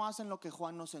discípulos no hacen lo que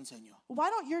Juan nos enseñó?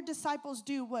 why don't your disciples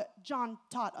do what John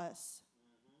taught us?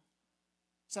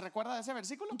 ¿Se recuerda de ese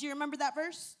versículo? Do you remember that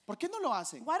verse? ¿Por qué no lo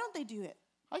hacen? Why don't they do it?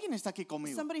 Alguien está aquí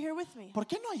conmigo. Somebody here with me. ¿Por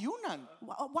qué no ayunan?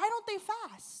 Why don't they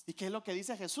fast? ¿Y qué es lo que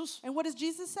dice Jesús? And what does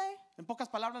Jesus say? En pocas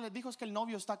palabras les dijo es que el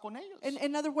novio está con ellos.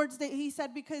 In other words, he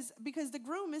said because the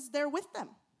groom is there with them.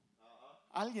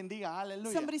 Alguien diga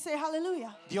aleluya. Somebody say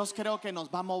hallelujah. Dios creo que nos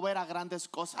va a mover a grandes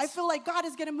cosas. I feel like God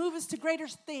is going to move us to greater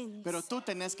things. Pero tú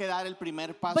tenés que dar el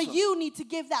primer paso. But you need to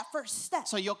give that first step.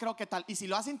 So, yo creo que tal, y si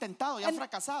lo has intentado y has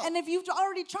fracasado, And if you've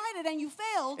already tried it and you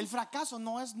failed, el fracaso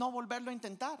no es no volverlo a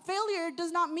intentar. failure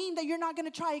does not mean that you're not going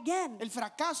to try again. El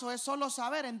fracaso es solo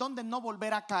saber en dónde no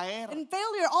volver a caer. And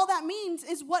failure, all that means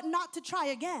is what not to try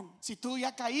again. Si tú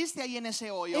ya caíste ahí en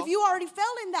ese hoyo, If you already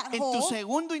fell in that en tu hole,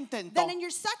 segundo intento, then in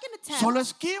your second attempt, solo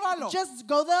esquívalo. just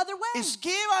go the other way.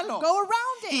 Esquívalo. Go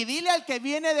around it. Y dile al que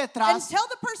viene And detrás, tell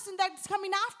the person that's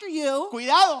coming after you,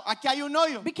 cuidado, aquí hay un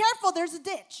hoyo. be careful, there's a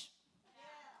ditch.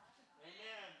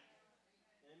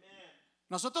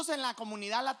 Nosotros en la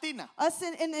comunidad latina, Us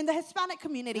in the Hispanic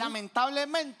community,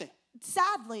 lamentablemente,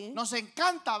 sadly, nos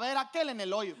encanta ver a aquel en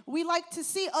el hoyo we like to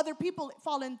see other people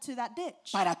fall into that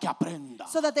ditch para que aprenda.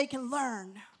 so that they can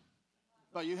learn.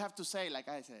 But you have to say like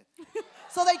I said.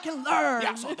 So they can learn.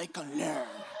 Yeah, so they can learn.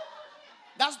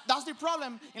 That's the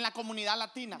problem en la comunidad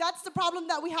latina. That's the problem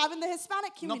that we have in the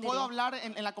Hispanic No community. puedo hablar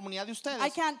en la comunidad de ustedes I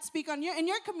can't speak on in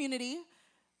your community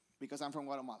because I'm from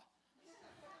Guatemala.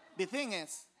 The thing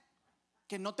is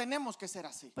que no tenemos que ser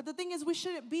así. But the thing is, we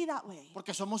shouldn't be that way.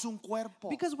 Porque somos un cuerpo.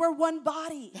 Because we're one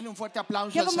body. Dale un fuerte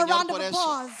aplauso Give al them a Señor round of por eso.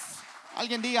 applause.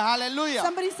 Alguien diga aleluya.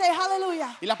 Somebody say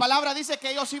hallelujah. Y la palabra dice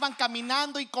que ellos iban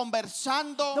caminando y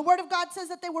conversando The word of God says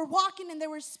that they were walking and they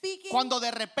were speaking. cuando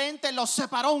de repente los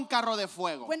separó un carro de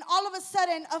fuego. When all of a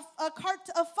sudden a cart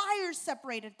of fire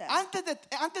separated them.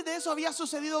 Antes de eso había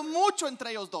sucedido mucho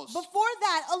entre ellos dos. Before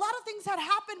that, a lot of things had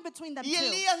happened between them Y two.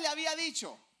 Elías le había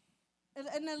dicho, And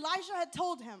Elijah had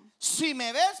told him, si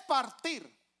me ves partir,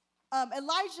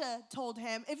 Elijah told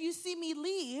him, if you see me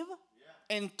leave,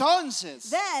 entonces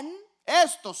then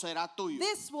esto será tuyo.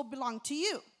 this will belong to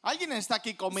you. Alguien está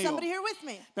aquí conmigo. Somebody here with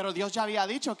me. Pero Dios ya había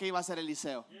dicho que iba a ser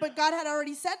Eliseo. But God had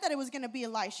already said that it was going to be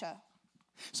Elisha.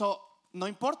 So, no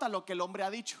importa lo que el hombre ha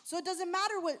dicho, So it doesn't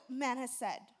matter what man has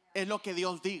said. es lo que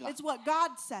Dios diga. It's what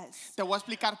God says. Te voy a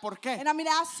explicar por qué. And I'm going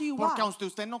to ask you why. Porque aunque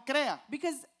usted no crea,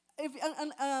 Because if,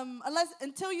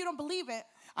 until you don't believe it,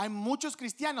 hay muchos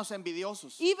cristianos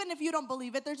envidiosos even if you don't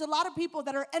believe it, there's a lot of people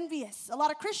that are envious, a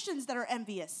lot of Christians that are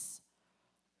envious,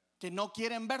 que no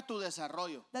quieren ver tu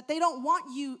desarrollo that they don't want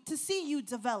you to see you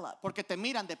develop porque te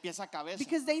miran de pies a cabeza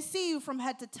because they see you from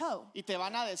head to toe. y te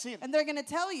van a decir, And they're going to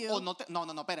tell you, no,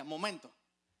 espera un momento.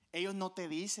 Ellos no te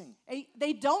dicen,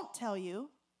 they don't tell you,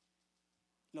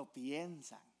 lo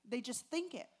piensan. they just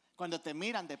think it Cuando te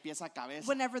miran de pies a cabeza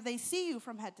whenever they see you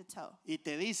from head to toe. y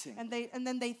te dicen, And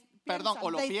then they perdón, o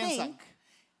lo they piensan, think,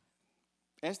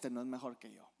 este no es mejor que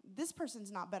yo. this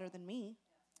person's not better than me.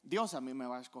 Dios a mí me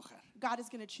va a escoger God is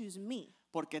going to choose me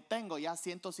porque tengo ya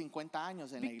 150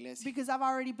 años en la iglesia. because I've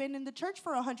already been in the church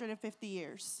for 150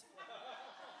 years.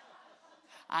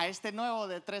 A este nuevo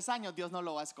de 3 años Dios no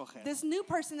lo va a escoger. This new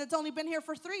person that's only been here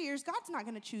for 3 years, God's not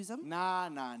going to choose him. No.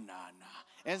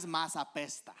 Es más,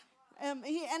 apesta. And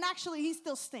actually, he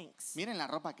still stinks. Miren la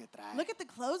ropa que trae. Look at the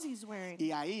clothes he's wearing.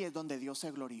 Y ahí es donde Dios se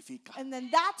glorifica. And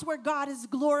then that's where God is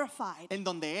glorified. En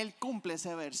donde Él cumple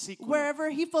ese versículo. Wherever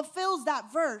he fulfills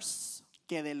that verse,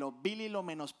 Que de lo vil y lo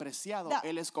menospreciado that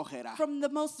Él escogerá. from the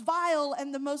most vile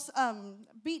and the most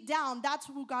beat down, that's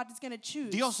who God is going to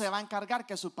choose. Dios se va a encargar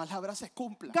que su palabra se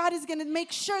cumpla. God is going to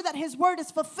make sure that his word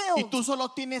is Y fulfilled. tú solo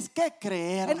tienes que And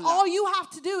creerla. all you have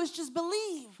to do is just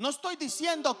believe. No estoy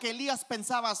diciendo que Elías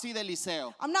pensaba así de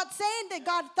Eliseo. I'm not saying that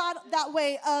God thought that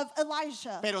way of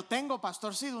Elijah. Pero tengo,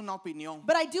 Pastor Sid, una opinión.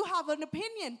 But I do have an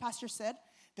opinion, Pastor said.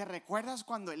 ¿Te recuerdas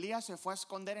cuando Elías se fue a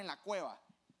esconder en la cueva?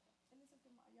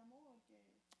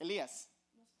 Elías.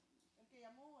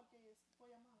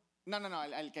 No,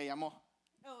 el que llamó.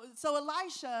 Oh, so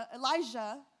Elijah,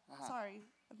 Ajá. sorry,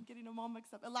 I'm getting them all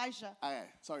mixed up. Elijah. Okay,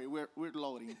 sorry, we're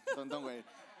loading. Don't worry.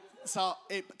 So,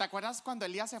 ¿te acuerdas cuando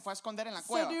Elías se fue a esconder en la So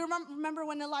cueva? do you remember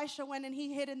when Elisha went and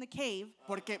he hid in the cave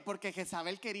Porque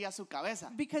Jezabel quería su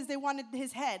cabeza. because they wanted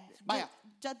his head? Vaya.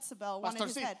 Jezebel wanted Pastor,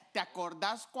 his sí, head. ¿te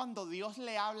acordás cuando Dios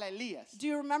le habla a Elías Do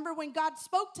you remember when God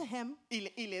spoke to him y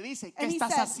le dice, ¿qué and he estás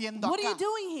said, haciendo "What are you acá?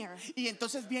 doing here?" Y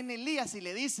entonces viene Elías y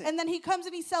le dice, And then he comes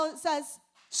and he says,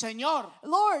 Señor,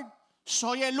 "Lord,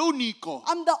 soy el único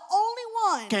I'm the only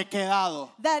one que he quedado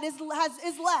that is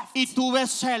left." y tuve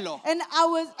celo. And I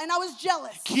was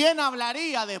jealous. ¿Quién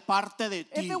hablaría de parte de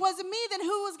If ti? it wasn't me, then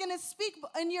who was going to speak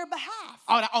in your behalf?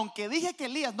 Ahora, aunque dije que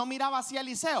Elías no miraba hacia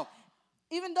Eliseo,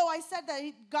 Even though I said that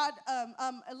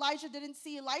Elijah didn't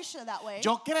see Elisha that way,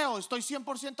 yo creo, estoy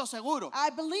 100% seguro I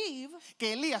believe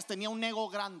que Elías tenía un ego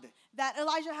grande. that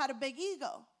Elijah had a big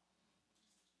ego.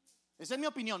 Esa es mi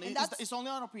opinión. And that's- It's only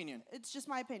an opinion. It's just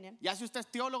my opinion. Ya si usted es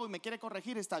teólogo y me quiere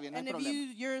corregir, está bien, no hay And if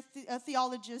problema. you're a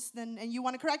theologist and you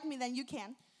want to correct me, then you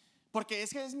can. Porque es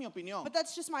que es mi opinión. But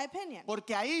that's just my opinion.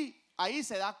 Porque ahí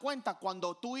se da cuenta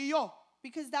cuando tú y yo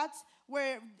Because that's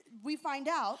where we find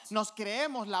out nos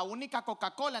creemos la única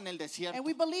Coca-Cola en el desierto. and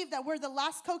we believe that we're the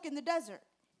last Coke in the desert.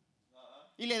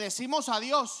 Y le decimos a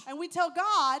Dios, And we tell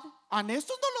God, a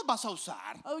estos no los vas a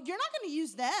usar. "Oh, you're not going to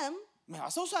use them. Me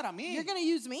vas a usar a mí. You're going to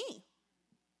use me."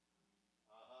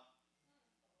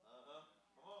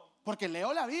 Porque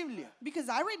leo la Biblia. Because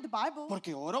I read the Bible.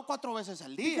 Porque oro 4 veces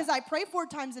al día. Because I pray 4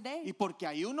 times a day. Y porque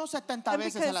ayuno 70 And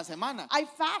veces a because la semana. I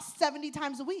fast 70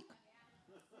 times a week.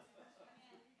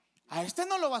 A este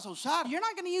no lo vas a usar. You're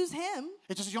not going to use him.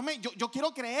 Entonces yo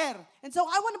quiero creer And so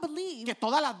I want to believe que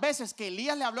todas las veces que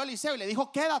Elías le habló a Eliseo y le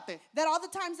dijo, quédate, that all the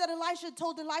times that Elisha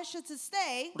told Elisha to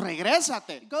stay,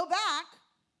 regrésate, go back,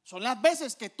 son las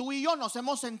veces que tú y yo nos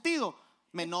hemos sentido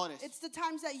menores. it's the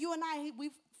times that you and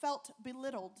we've felt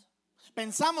belittled.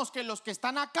 Pensamos que los que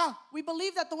están acá We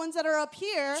believe that the ones that are up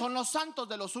here, son los santos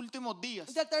de los últimos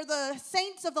días that they're the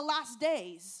saints of the last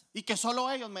days, y que solo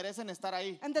ellos merecen estar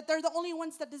ahí. and that they're the only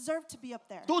ones that deserve to be up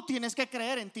there. Tú tienes que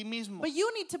creer en ti mismo But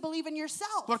you need to believe in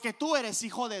yourself, porque tú eres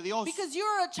hijo de Dios because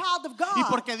you're a child of y God,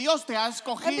 porque Dios te ha and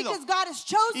escogido because God has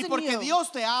y chosen porque you, Dios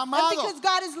te ha and amado. because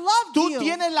God has loved Tú you.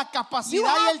 tienes la You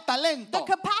capacidad y have el talento the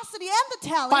capacity and the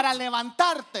talent para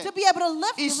levantarte to be able to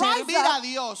lift, y rise servir a up,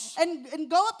 Dios. and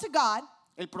go up to God.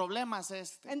 El problema es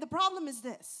este, And the problem is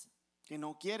this, que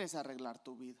no quieres arreglar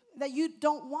tu vida. that you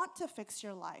don't want to fix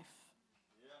your life.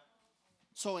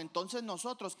 So, entonces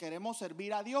nosotros queremos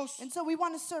servir a Dios And so we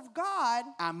want to serve God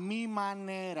a mi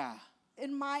manera.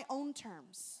 in my own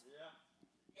terms.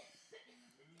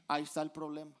 Ahí está el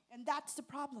problema. And that's the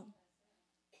problem.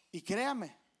 Y créame,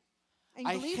 And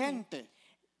hay believe me, gente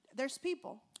there's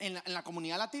people en la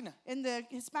comunidad latina in the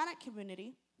Hispanic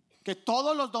community que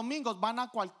todos los domingos van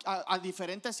a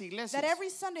diferentes that iglesias every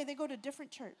Sunday they go to a different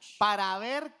church para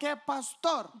ver qué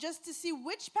pastor just to see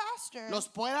which pastor los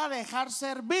pueda dejar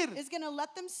servir is going to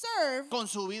let them serve con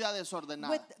su vida desordenada.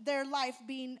 with their life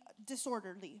being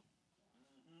disorderly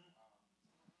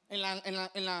En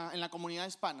la comunidad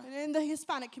hispana. in the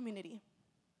Hispanic community.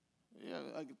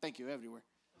 Yeah, thank you, everywhere.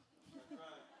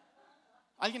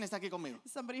 ¿Alguien está aquí conmigo?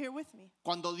 Somebody here with me.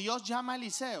 Cuando Dios llama a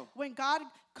Eliseo, When God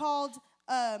called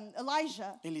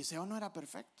Elijah, Eliseo no era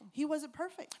perfecto. he wasn't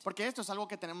perfect. Porque esto es algo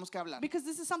que tenemos que hablar. Because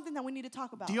this is something that we need to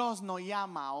talk about. Dios no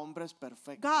llama a hombres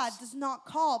perfectos. God does not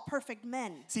call perfect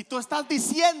men. Si tú estás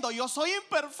diciendo, yo soy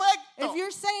imperfecto, If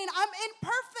you're saying, I'm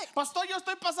imperfect, pastor, yo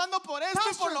estoy pasando por esto y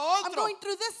Pastor, por lo I'm otro, going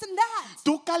through this and that,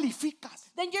 tú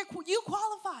calificas. then you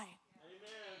qualify.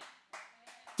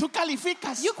 Tú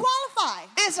calificas. You qualify.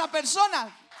 Esa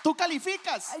persona, tú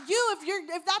calificas.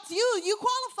 If that's you, you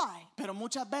qualify. Pero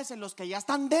muchas veces los que ya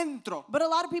están dentro But a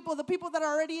lot of people, the people that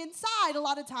are already inside, a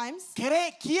lot of times,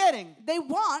 quieren they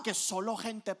want, que solo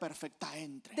gente perfecta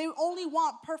entre. they only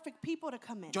want perfect people to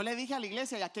come in. Yo le dije a la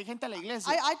iglesia, y aquí hay gente a la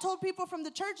iglesia, I told people from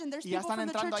the church, and there's y ya people están from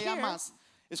the entrando church allá here. más.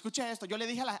 Escuche esto, yo le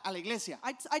dije a la iglesia,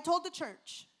 I told the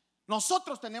church,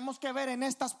 nosotros tenemos que ver en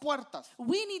estas puertas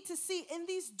we need to see in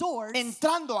these doors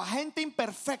entrando a gente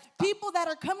imperfecta, people that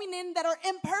are coming in that are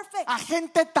imperfect, a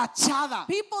gente tachada,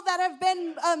 people that have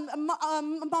been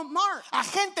marked, a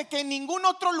gente que en ningún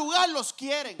otro lugar los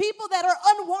quieren. people that are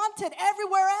unwanted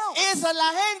everywhere else. Esa es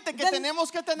la gente que Then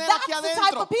tenemos que tener that's aquí the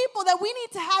type adentro. of people that we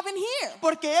need to have in here.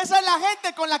 Porque esa es la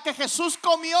gente con la que Jesús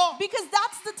comió, Because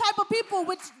that's the type of people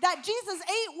that Jesus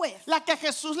ate with, la que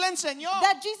Jesús le enseñó,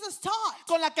 that Jesus taught,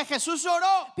 con la que Jesús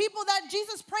oró people that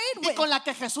Jesus prayed y with, con la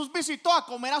que Jesús visitó a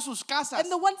comer a sus casas. and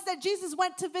the ones that Jesus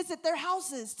went to visit their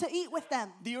houses to eat with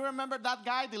them. Do you remember that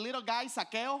guy, the little guy,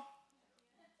 Zaqueo?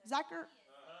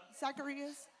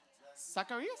 Zacharias?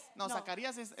 Zacharias? No, No.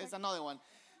 Zacharias is another one.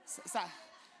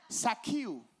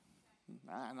 Zacchaeus.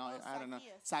 No, I don't know.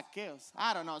 Zacchaeus.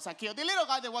 I don't know. Zacchaeus. The little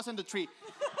guy that was in the tree.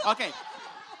 Okay.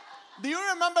 Do you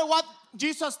remember what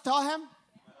Jesus told him?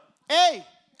 Hey,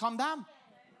 calm down.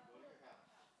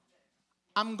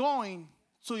 I'm going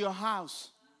to your house.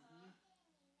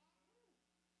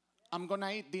 I'm going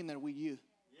to eat dinner with you.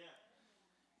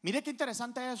 Mire qué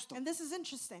interesante esto. And this is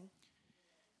interesting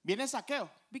Viene Zaqueo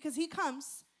because he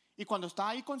comes, y cuando está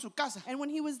ahí con su casa, and when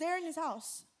he was there in his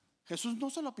house, Jesús no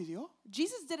se lo pidió.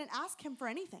 Jesus didn't ask him for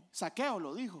anything, Zaqueo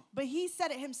lo dijo. but he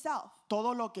said it himself.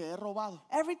 Todo lo que he robado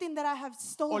Everything that I have o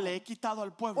stolen le he quitado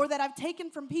al pueblo, or that I've taken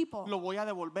from people, lo voy a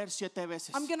devolver 7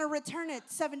 veces. I'm going to return it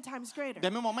 7 times greater.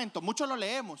 Deme un momento, muchos lo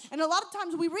leemos, And a lot of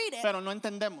times we read it, pero no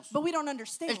entendemos. but we don't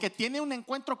understand El que tiene un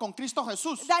encuentro con Cristo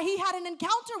Jesús that he had an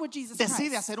encounter with Jesus decide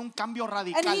Christ. hacer un cambio And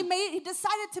radical he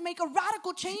decided to make a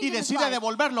radical change y in his decide life.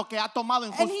 devolver lo que ha tomado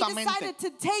And he injustamente. decided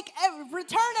to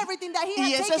return everything that he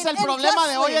Y had ese es taken el problema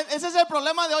de hoy, unjustly. ese es el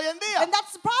problema de hoy en día. And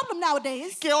that's the problem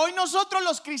nowadays, Que hoy nosotros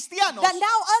los cristianos that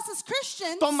now us as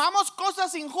Christians, tomamos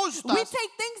cosas we injustas,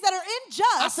 take things that are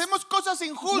unjust, hacemos cosas we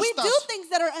injustas do things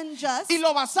that are unjust, y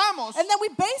lo basamos and then we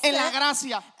base en la it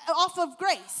gracia. off of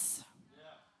grace.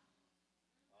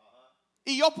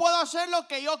 Y yo puedo hacer lo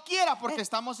que yo quiera porque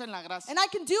estamos en la gracia. And I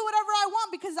can do whatever I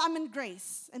want because I'm in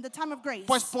grace, in the time of grace.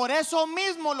 Pues por eso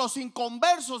mismo los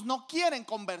inconversos no quieren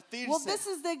Well, convertirse. this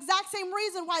is the exact same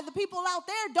reason why the people out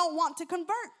there don't want to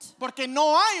convert. Porque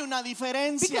no hay una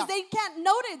diferencia. Because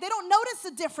they don't notice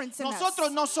the difference in Nosotros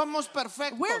us. no somos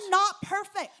perfectos. We're not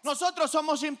perfect. Nosotros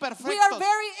somos We are imperfectos.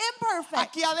 very imperfect.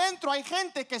 Aquí adentro hay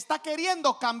gente que está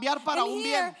queriendo cambiar para And un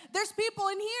here, bien. there's people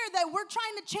in here that we're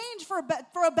trying to change for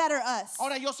a better us. us.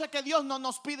 Ahora yo sé que Dios no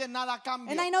nos pide nada a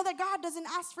cambio, And I know that God doesn't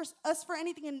ask for us for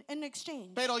anything in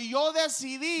exchange. pero yo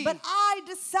decidí But I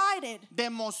decided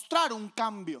demostrar un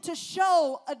cambio. to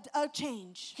show a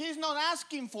change. He's not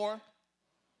asking for,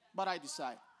 but I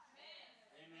decide.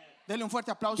 Dele un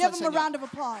fuerte aplauso Give al him a Señor. round of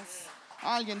applause.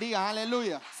 Alguien diga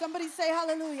aleluya. Somebody say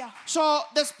hallelujah. So,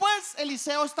 después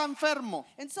Eliseo está enfermo.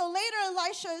 And so later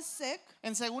Elisha is sick.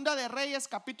 En Segunda de Reyes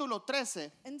capítulo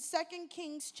 13. In 2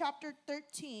 Kings chapter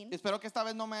 13. Espero que esta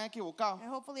vez no me haya equivocado.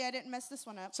 And hopefully I didn't mess this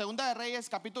one up. Segunda de Reyes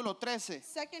capítulo 13.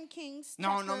 2 Kings No,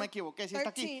 chapter no me equivoqué, sí está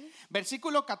aquí. 13.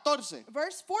 Versículo 14.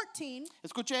 Verse 14,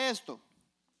 Escuche esto.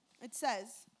 it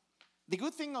says, The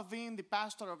good thing of being the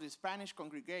pastor of the Spanish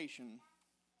congregation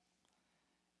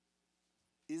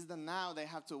is that now they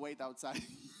have to wait outside.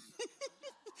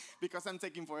 Because I'm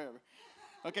taking forever.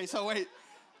 Okay, so wait.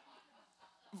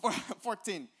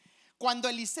 14. Cuando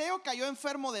Eliseo cayó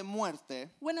enfermo de muerte,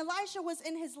 when Elisha was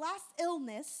in his last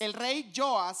illness, el rey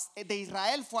Joas de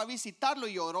Israel fue a visitarlo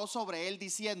y oró sobre él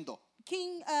diciendo,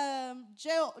 King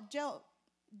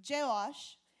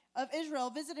Joash of Israel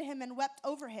visited him and wept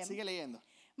over him. sigue leyendo.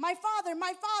 My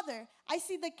father, I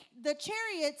see the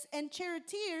chariots and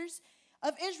charioteers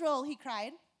of Israel, he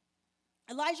cried.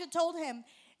 Elijah told him,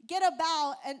 get a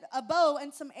bow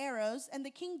and some arrows, and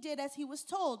the king did as he was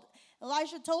told.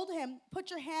 Elijah told him, put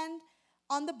your hand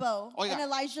on the bow, Oiga. and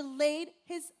Elijah laid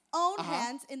his own Ajá.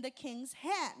 hands in the king's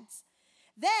hands.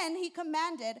 Then he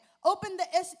commanded, open the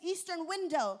eastern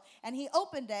window, and he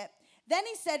opened it. Then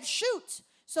he said, shoot.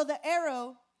 So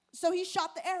he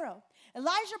shot the arrow.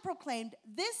 Elijah proclaimed,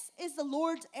 this is the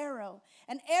Lord's arrow,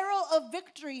 an arrow of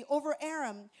victory over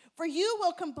Aram. For you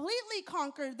will completely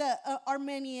conquer the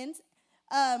Arameans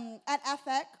at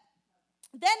Aphek.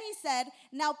 Then he said,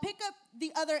 now pick up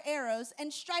the other arrows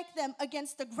and strike them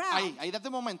against the ground. Ahí date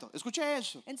un momento. Escuche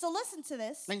eso. And so listen to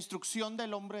this, La instrucción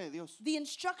del hombre de Dios. the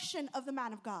instruction of the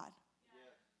man of God.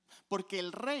 Porque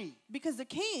el rey Because the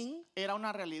king, era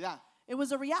una realidad. it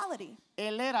was a reality.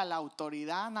 Él era la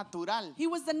autoridad natural He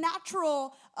was the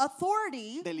natural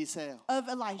authority de Eliseo. of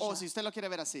Elijah. O si usted lo quiere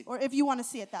ver así. Or if you want to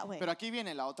see it that way. Pero aquí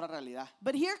viene la otra realidad.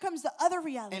 But here comes the other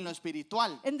reality. En lo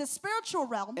espiritual, In the spiritual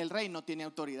realm, el rey no tiene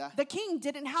autoridad. the king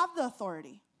didn't have the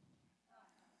authority.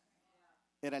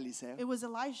 Era Eliseo. It was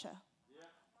Elisha.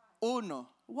 Uno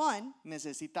One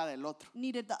necesita del otro.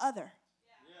 needed the other.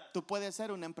 Tú puedes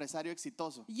ser un empresario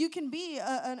exitoso. You can be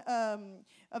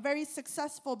a very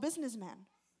successful businessman.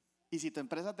 Y si tu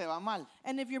empresa te va mal,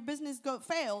 And if your business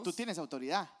fails, tú tienes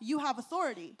autoridad. you have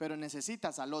authority. Pero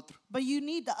necesitas al otro. But you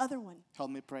need the other one. Help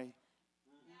me pray.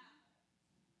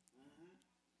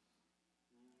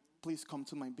 Please come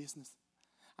to my business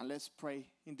and let's pray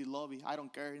in the lobby. I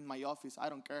don't care, in my office. I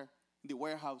don't care, in the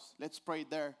warehouse. Let's pray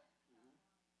there.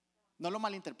 No lo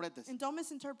malinterpretes. And don't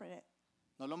misinterpret it.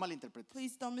 No lo malinterpretes.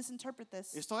 Please don't misinterpret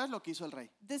this. Esto es lo que hizo el rey.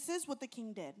 This is what the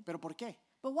king did. ¿Pero por qué?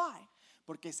 But why?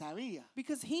 Porque sabía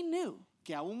Because he knew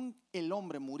que aún el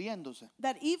hombre muriéndose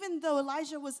that even though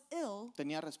Elijah was ill,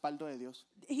 tenía respaldo de Dios.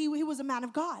 he was a man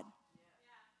of God.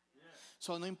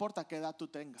 So no importa qué edad tú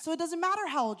tengas. So it doesn't matter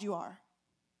how old you are.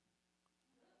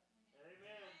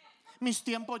 Mis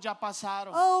tiempos ya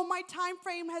pasaron. Oh, my time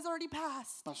frame has already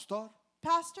passed. Pastor,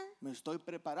 Pastor, me estoy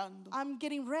preparando I'm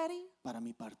getting ready para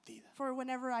mi partida. for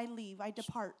whenever I leave, I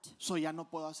depart. So ya no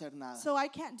puedo hacer nada. So I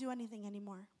can't do anything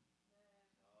anymore.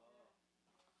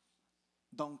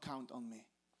 Don't count on me.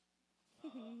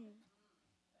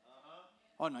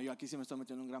 Oh no, yo aquí sí me estoy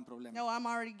metiendo en un gran problema. No, I'm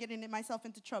already getting myself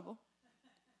into trouble.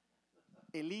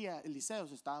 Eliseo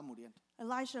se estaba muriendo,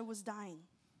 Elisha was dying,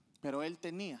 pero él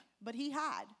tenía but he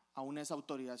aún esa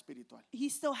autoridad espiritual.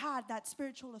 still had that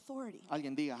spiritual authority.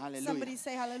 Alguien diga Somebody aleluya.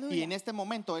 say Y hallelujah. en este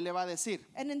momento él le va a decir,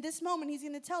 And in this moment, he's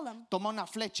going to tell him, toma una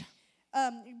flecha.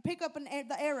 pick up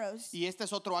the arrows. Y este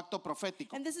es otro acto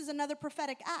profético. And this is another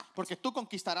prophetic act. Porque tú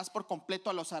conquistarás por completo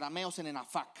a los arameos en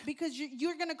Enafac. Because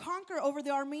you're going to conquer over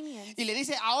the Armenians. Y le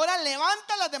dice, ahora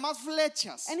levanta las demás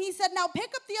flechas And he said, now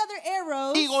pick up the other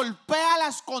arrows y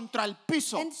golpéalas contra el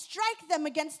piso. and strike them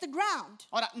against the ground.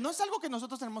 Ahora, no es algo que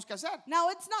nosotros tenemos que hacer, Now,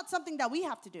 it's not something that we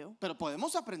have to do, pero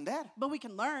podemos aprender. but we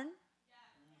can learn.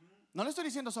 No le estoy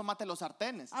diciendo eso mate los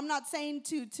sartenes. I'm not saying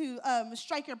to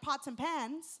strike your pots and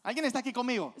pans. ¿Alguien está aquí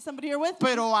conmigo? Is somebody here with me?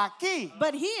 Pero aquí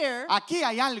But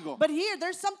hay algo here,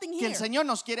 there's something que here el Señor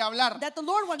nos quiere hablar. that the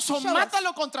Lord wants to So, show us.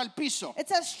 mátalo contra el piso. It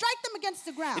says, strike them against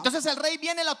the ground. Entonces el rey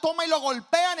viene, lo toma y lo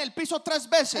golpea en el piso 3 And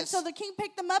veces. so the king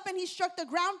picked them up and he struck the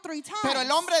ground 3 times. Pero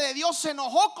el hombre de Dios se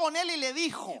enojó con él y le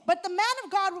dijo, But the man of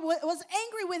God was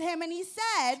angry with him and he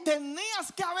said,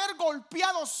 tenías que haber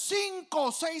golpeado 5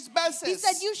 o 6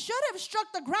 veces. you should should have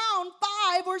struck the ground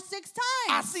 5 or 6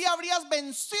 times. Así habrías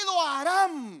vencido a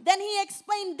Aram Then he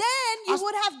explained, then you Hasta-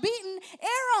 would have beaten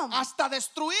Aram hasta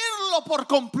destruirlo por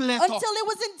completo. until it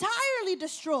was entirely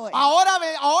destroyed.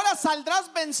 Ahora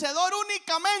saldrás vencedor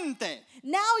únicamente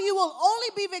Now you will only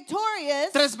be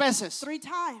victorious 3 veces. 3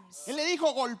 times. Él le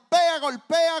dijo golpea,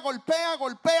 golpea, golpea,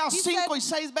 golpea He 5 y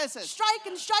said, 6 veces. Strike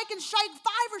and strike and strike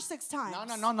 5 or 6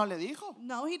 times. No le dijo.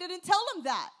 No, he didn't tell him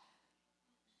that.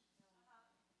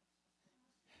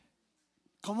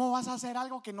 ¿Cómo vas a hacer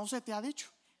algo que no se te ha dicho?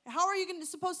 How are you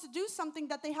supposed to do something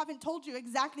that they haven't told you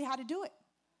exactly how to do it?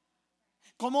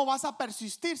 ¿Cómo vas a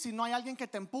persistir si no hay alguien que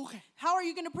te empuje? How are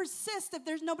you going to persist if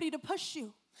there's nobody to push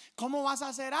you? ¿Cómo vas a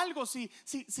hacer algo si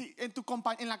en tu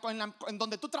en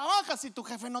donde tú trabajas si tu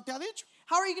jefe no te ha dicho?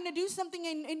 How are you going to do something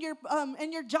in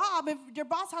your job if your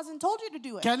boss hasn't told you to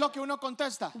do it? ¿Qué es lo que uno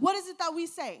contesta? What is it that we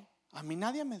say? A mí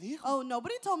nadie me dijo. Oh,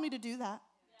 nobody told me to do that.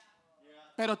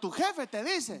 Pero tu jefe te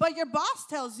dice, But your boss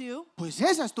tells you, pues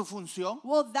esa es tu función.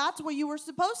 well, that's what you were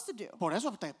supposed to do. Por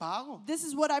eso te pago. This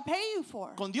is what I pay you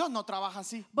for. Con Dios no trabaja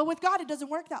así. But with God, it doesn't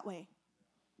work that way.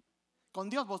 Con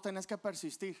Dios vos tenés que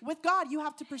persistir. With God, you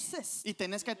have to persist. Y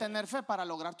tenés que tener fe para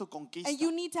lograr tu conquista. And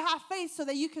you need to have faith so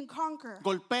that you can conquer.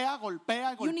 Golpea,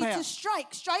 golpea, You need golpea. to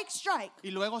strike, strike, strike.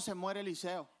 Y luego se muere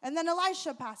Eliseo. And then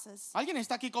Elisha passes. ¿Alguien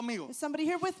está aquí conmigo? Is somebody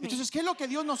here with me? Entonces, ¿qué es lo que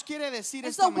Dios nos quiere decir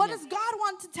And esta so what does mañana? God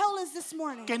want to tell us this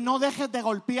morning? Que no dejes de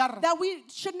golpear. That we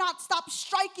should not stop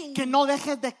striking. Que no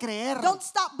dejes de creer. Don't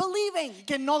stop believing.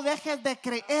 Que no dejes de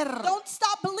creer. Don't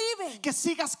stop believing. Que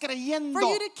sigas creyendo. For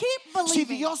you to keep Si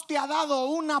believing. Dios te ha dado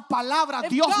una palabra, If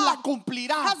Dios la God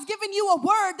cumplirá. has given you a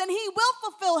word, then He will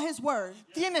fulfill His word.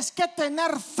 Tienes que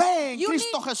tener fe en You need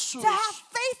Cristo Jesús to have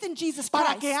faith in Jesus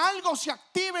para Christ. que algo se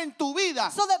active en tu vida.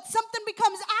 So that something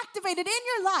becomes activated in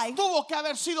your life. Tuvo que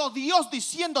haber sido Dios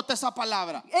diciéndote esa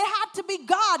palabra. It had to be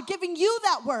God giving you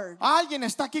that word. Alguien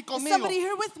está aquí Is conmigo. somebody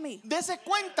here with me? Dese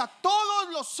cuenta, todos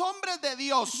los hombres de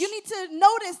Dios You need to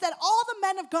notice that all the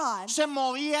men of God, se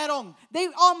movieron. they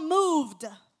all moved.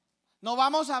 No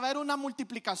vamos a ver una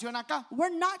multiplicación acá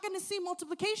We're not going to see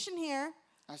multiplication here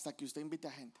hasta que usted invite a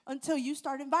gente. until you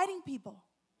start inviting people.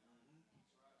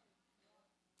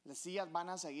 Las sillas van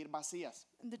a seguir vacías.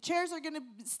 And the chairs are going to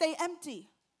stay empty.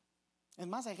 Es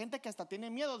más, hay gente que hasta tiene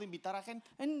miedo de invitar a gente.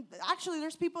 And actually,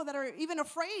 there's people that are even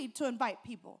afraid to invite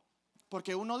people.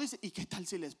 Porque uno dice, ¿y qué tal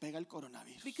si les pega el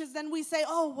coronavirus? Because then we say,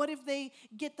 oh, what if they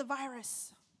get the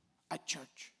virus At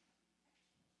church.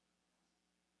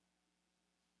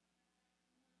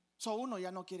 So uno ya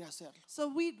no quiere hacerlo. So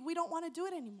we don't want to do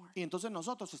it anymore. Y entonces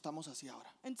nosotros estamos así ahora.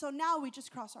 And so now we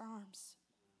just cross our arms.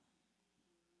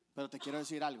 Pero te quiero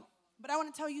decir algo. But I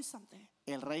want to tell you something.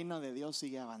 El reino de Dios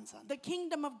sigue avanzando. The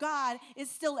kingdom of God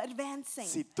is still advancing.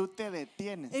 Si tú te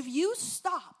detienes, If you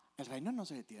stop, el reino no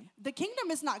se detiene. the kingdom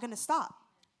is not going to stop.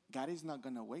 God is not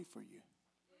going to wait for you.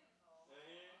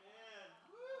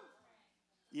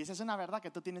 Y esa es una verdad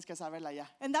que tú tienes que saberla ya.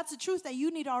 And that's the truth that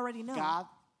you need to already know. God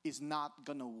is not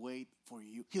going to wait for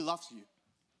you. He loves you.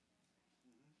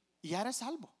 Y ya eres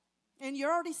salvo. And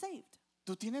you're already saved.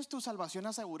 Tú tienes tu salvación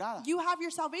asegurada. You have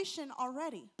your salvation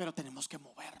already. Pero tenemos que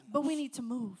movernos. But we need to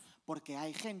move. Porque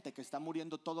hay gente que está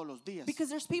muriendo todos los días Because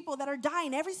there's people that are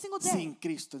dying every single day sin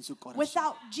Cristo en su corazón.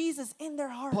 without Jesus in their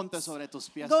hearts. Ponte sobre tus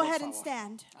pies, Go por ahead and favor.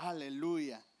 stand.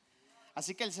 Aleluya.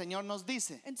 Así que el Señor nos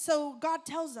dice, And so God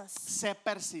tells us sé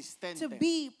persistente. to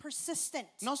be persistent.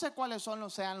 No sé cuáles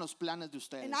sean los planes de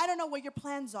ustedes, And I don't know what your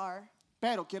plans are,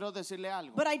 pero quiero decirle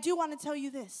algo. but I do want to tell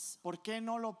you this. ¿Por qué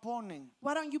no lo ponen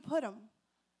Why don't you put them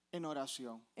en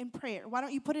oración? in prayer? Why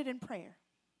don't you put it in prayer?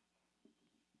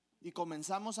 Y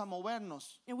comenzamos a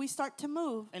movernos And we start to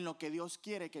move en lo que Dios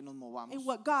quiere que nos movamos. in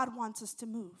what God wants us to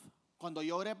move. Cuando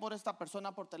yo oré por esta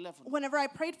persona por teléfono, Whenever I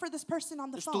prayed for this person on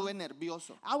the estuve phone,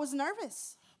 nervioso I was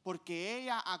nervous porque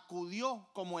ella acudió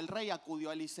como el rey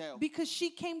acudió a Eliseo. because she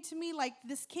came to me like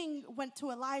this king went to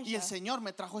Y Elijah. el Señor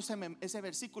me trajo ese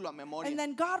versículo a And memoria.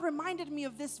 then God reminded me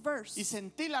of this verse. Y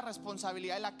sentí la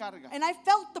responsabilidad y la carga. And I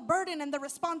felt the burden and the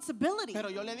responsibility. Pero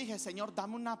yo le dije, Señor,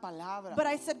 dame una palabra. But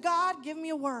I said, God, give me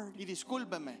a word. Y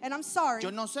discúlpeme. And I'm sorry. Yo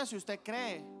no sé si usted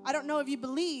cree I don't know if you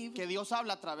believe que Dios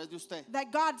habla a través de usted.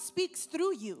 that God speaks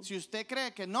through you. Si usted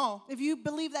cree que no, If you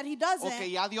believe that He o doesn't, que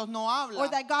ya Dios no or habla,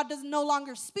 that God does no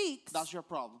longer speaks, that's your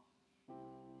problem.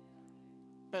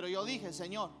 Pero yo dije,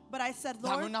 Señor, but I said,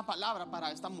 dame Lord, una palabra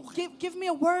para esta mujer. give me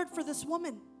a word for this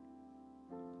woman.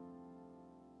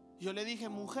 Yo le dije,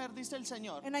 mujer, dice el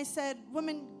Señor, And I said,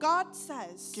 woman, God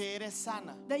says que eres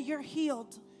sana that you're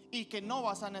healed y que no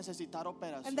vas a necesitar and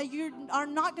operación. that you are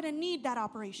not going to need that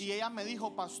operation. Y ella me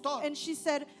dijo, pastor, And she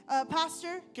said,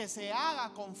 Pastor, que se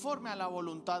haga conforme a la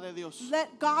voluntad de Dios.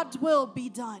 let God's will be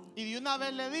done. Y de una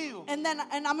vez le digo And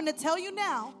I'm going to tell you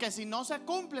now que si no se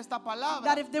cumple esta palabra,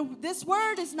 that if this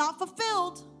word is not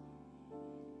fulfilled,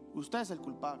 usted es el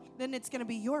culpable. then it's going to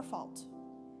be your fault.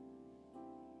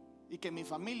 Y que mi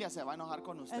familia se va a enojar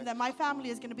con usted. And that my family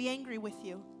is going to be angry with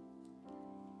you.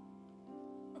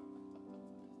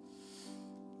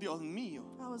 Dios mío.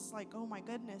 I was like, oh my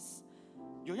goodness.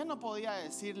 Yo ya no podía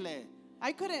decirle,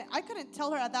 I couldn't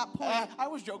tell her at that point. I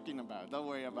was joking about it. Don't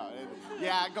worry about it.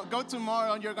 Yeah, go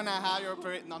tomorrow and you're going to have your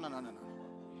period. No.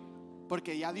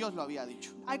 Porque ya Dios lo había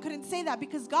dicho. I couldn't say that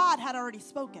because God had already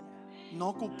spoken.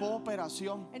 No ocupó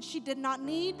operación. And she did not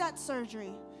need that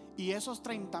surgery. Y esos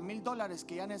 $30,000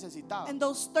 que ella necesitaba, And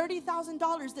those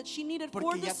 $30,000 that she needed for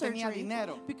Porque the ya tenía surgery,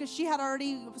 dinero. because she had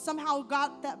already somehow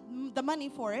got the money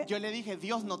for it. yo le dije,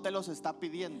 Dios no te los está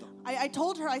pidiendo. I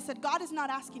told her, I said, God is not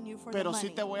asking you for the Pero money.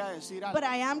 sí te voy a decir algo. But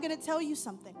I am going to tell you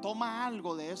something. Toma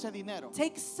algo de ese dinero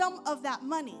Take some of that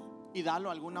money y dalo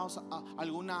a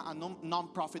alguna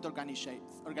non-profit and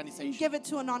organization give it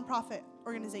to a nonprofit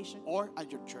organization. or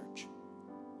at your church.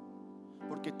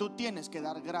 Porque tú tienes que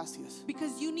dar gracias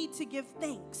Because you need to give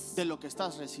thanks de lo que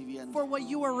estás recibiendo. for what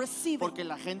you are receiving. Porque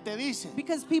la gente dice,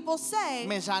 Because people say,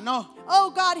 me sanó.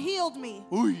 oh, God healed me.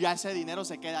 Uy, ya ese dinero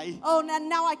se queda ahí. Oh,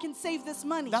 now I can save this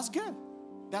money. That's good.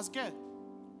 That's good.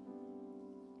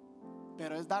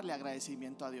 Pero es darle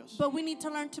agradecimiento a Dios. But we need to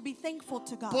learn to be thankful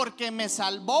to God. Porque me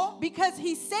salvó, Because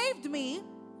He saved me,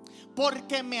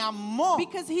 porque me amó.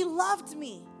 because He loved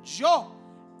me. Yo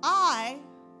I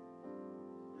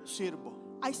sirvo.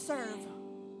 serve.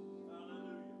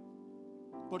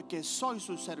 Porque soy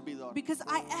su servidor. Because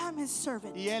I am His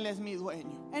servant. Y Él es mi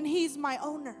dueño. And He's my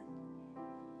owner.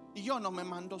 Y yo no me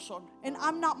mando solo. And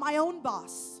I'm not my own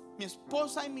boss. Mi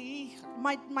esposa y mi hija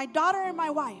My daughter and my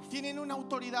wife, tienen una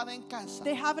autoridad en casa.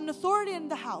 they have an authority in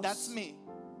the house. That's me.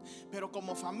 Pero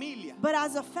como familia But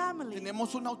as a family,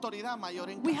 tenemos una autoridad mayor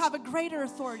en we casa. have a greater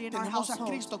authority in our Tenemos a household.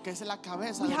 Cristo que es la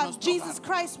cabeza We de have nuestro Jesus hogar.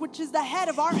 Christ, which is the head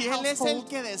of our Y Él es el household.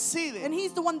 que decide And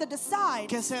He's the one that decides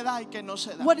qué se da y qué no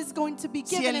se da. what is going to be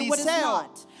Si given and what is Eliseo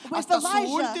not. With hasta su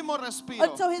Elijah, último respiro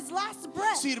until his last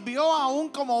breath, sirvió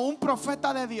aún como un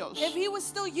profeta de Dios, if he was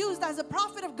still used as a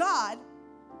prophet of God,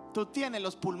 tú tienes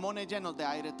los pulmones llenos de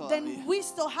aire then todavía. we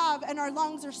still have, and our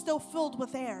lungs are still filled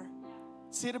with air.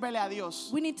 Sírvele a Dios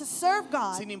We need to serve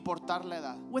God sin importar la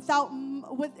edad.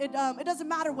 it doesn't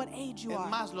matter what age you Es are.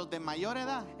 más, los de mayor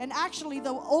edad And actually, the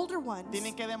older ones,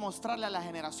 tienen que demostrarle a la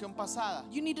generación pasada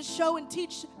you need to show and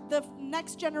teach the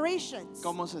next generations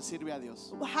cómo se sirve a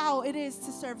Dios. how it is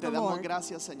to serve Te the damos Lord.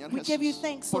 gracias, Señor We Jesús, give you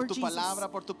thanks, por Lord tu Jesus, palabra,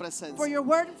 por tu for presencia. your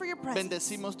word and for your presence.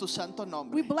 Bendecimos tu santo We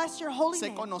nombre. bless your holy Sé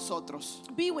name. con nosotros.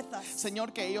 Be with us.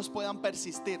 Señor, que ellos puedan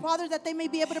persistir, Father, that they may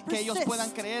be able to que ellos persist.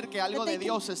 puedan creer que algo that they de can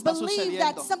Dios está believe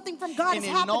that sucediendo. something from God En is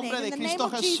el happening nombre de in the name Cristo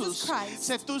of Jesus Jesús, Christ.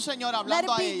 sé tú, Señor, Let hablando it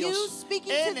a be you ellos.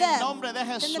 speaking En to el them. nombre de In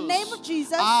Jesús. the name of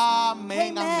Jesus.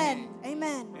 Amén, Amen. amén.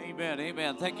 Amen. Amen,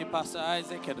 amen. Thank you, Pastor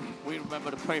Isaac, and we remember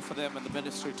to pray for them in the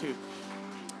ministry too.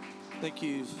 Thank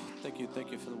you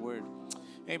for the word.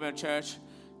 Amen, church.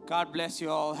 God bless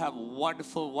you all. Have a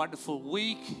wonderful, wonderful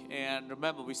week. And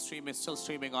remember, it's still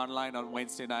streaming online on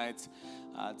Wednesday nights.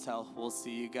 So we'll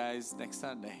see you guys next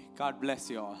Sunday. God bless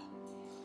you all.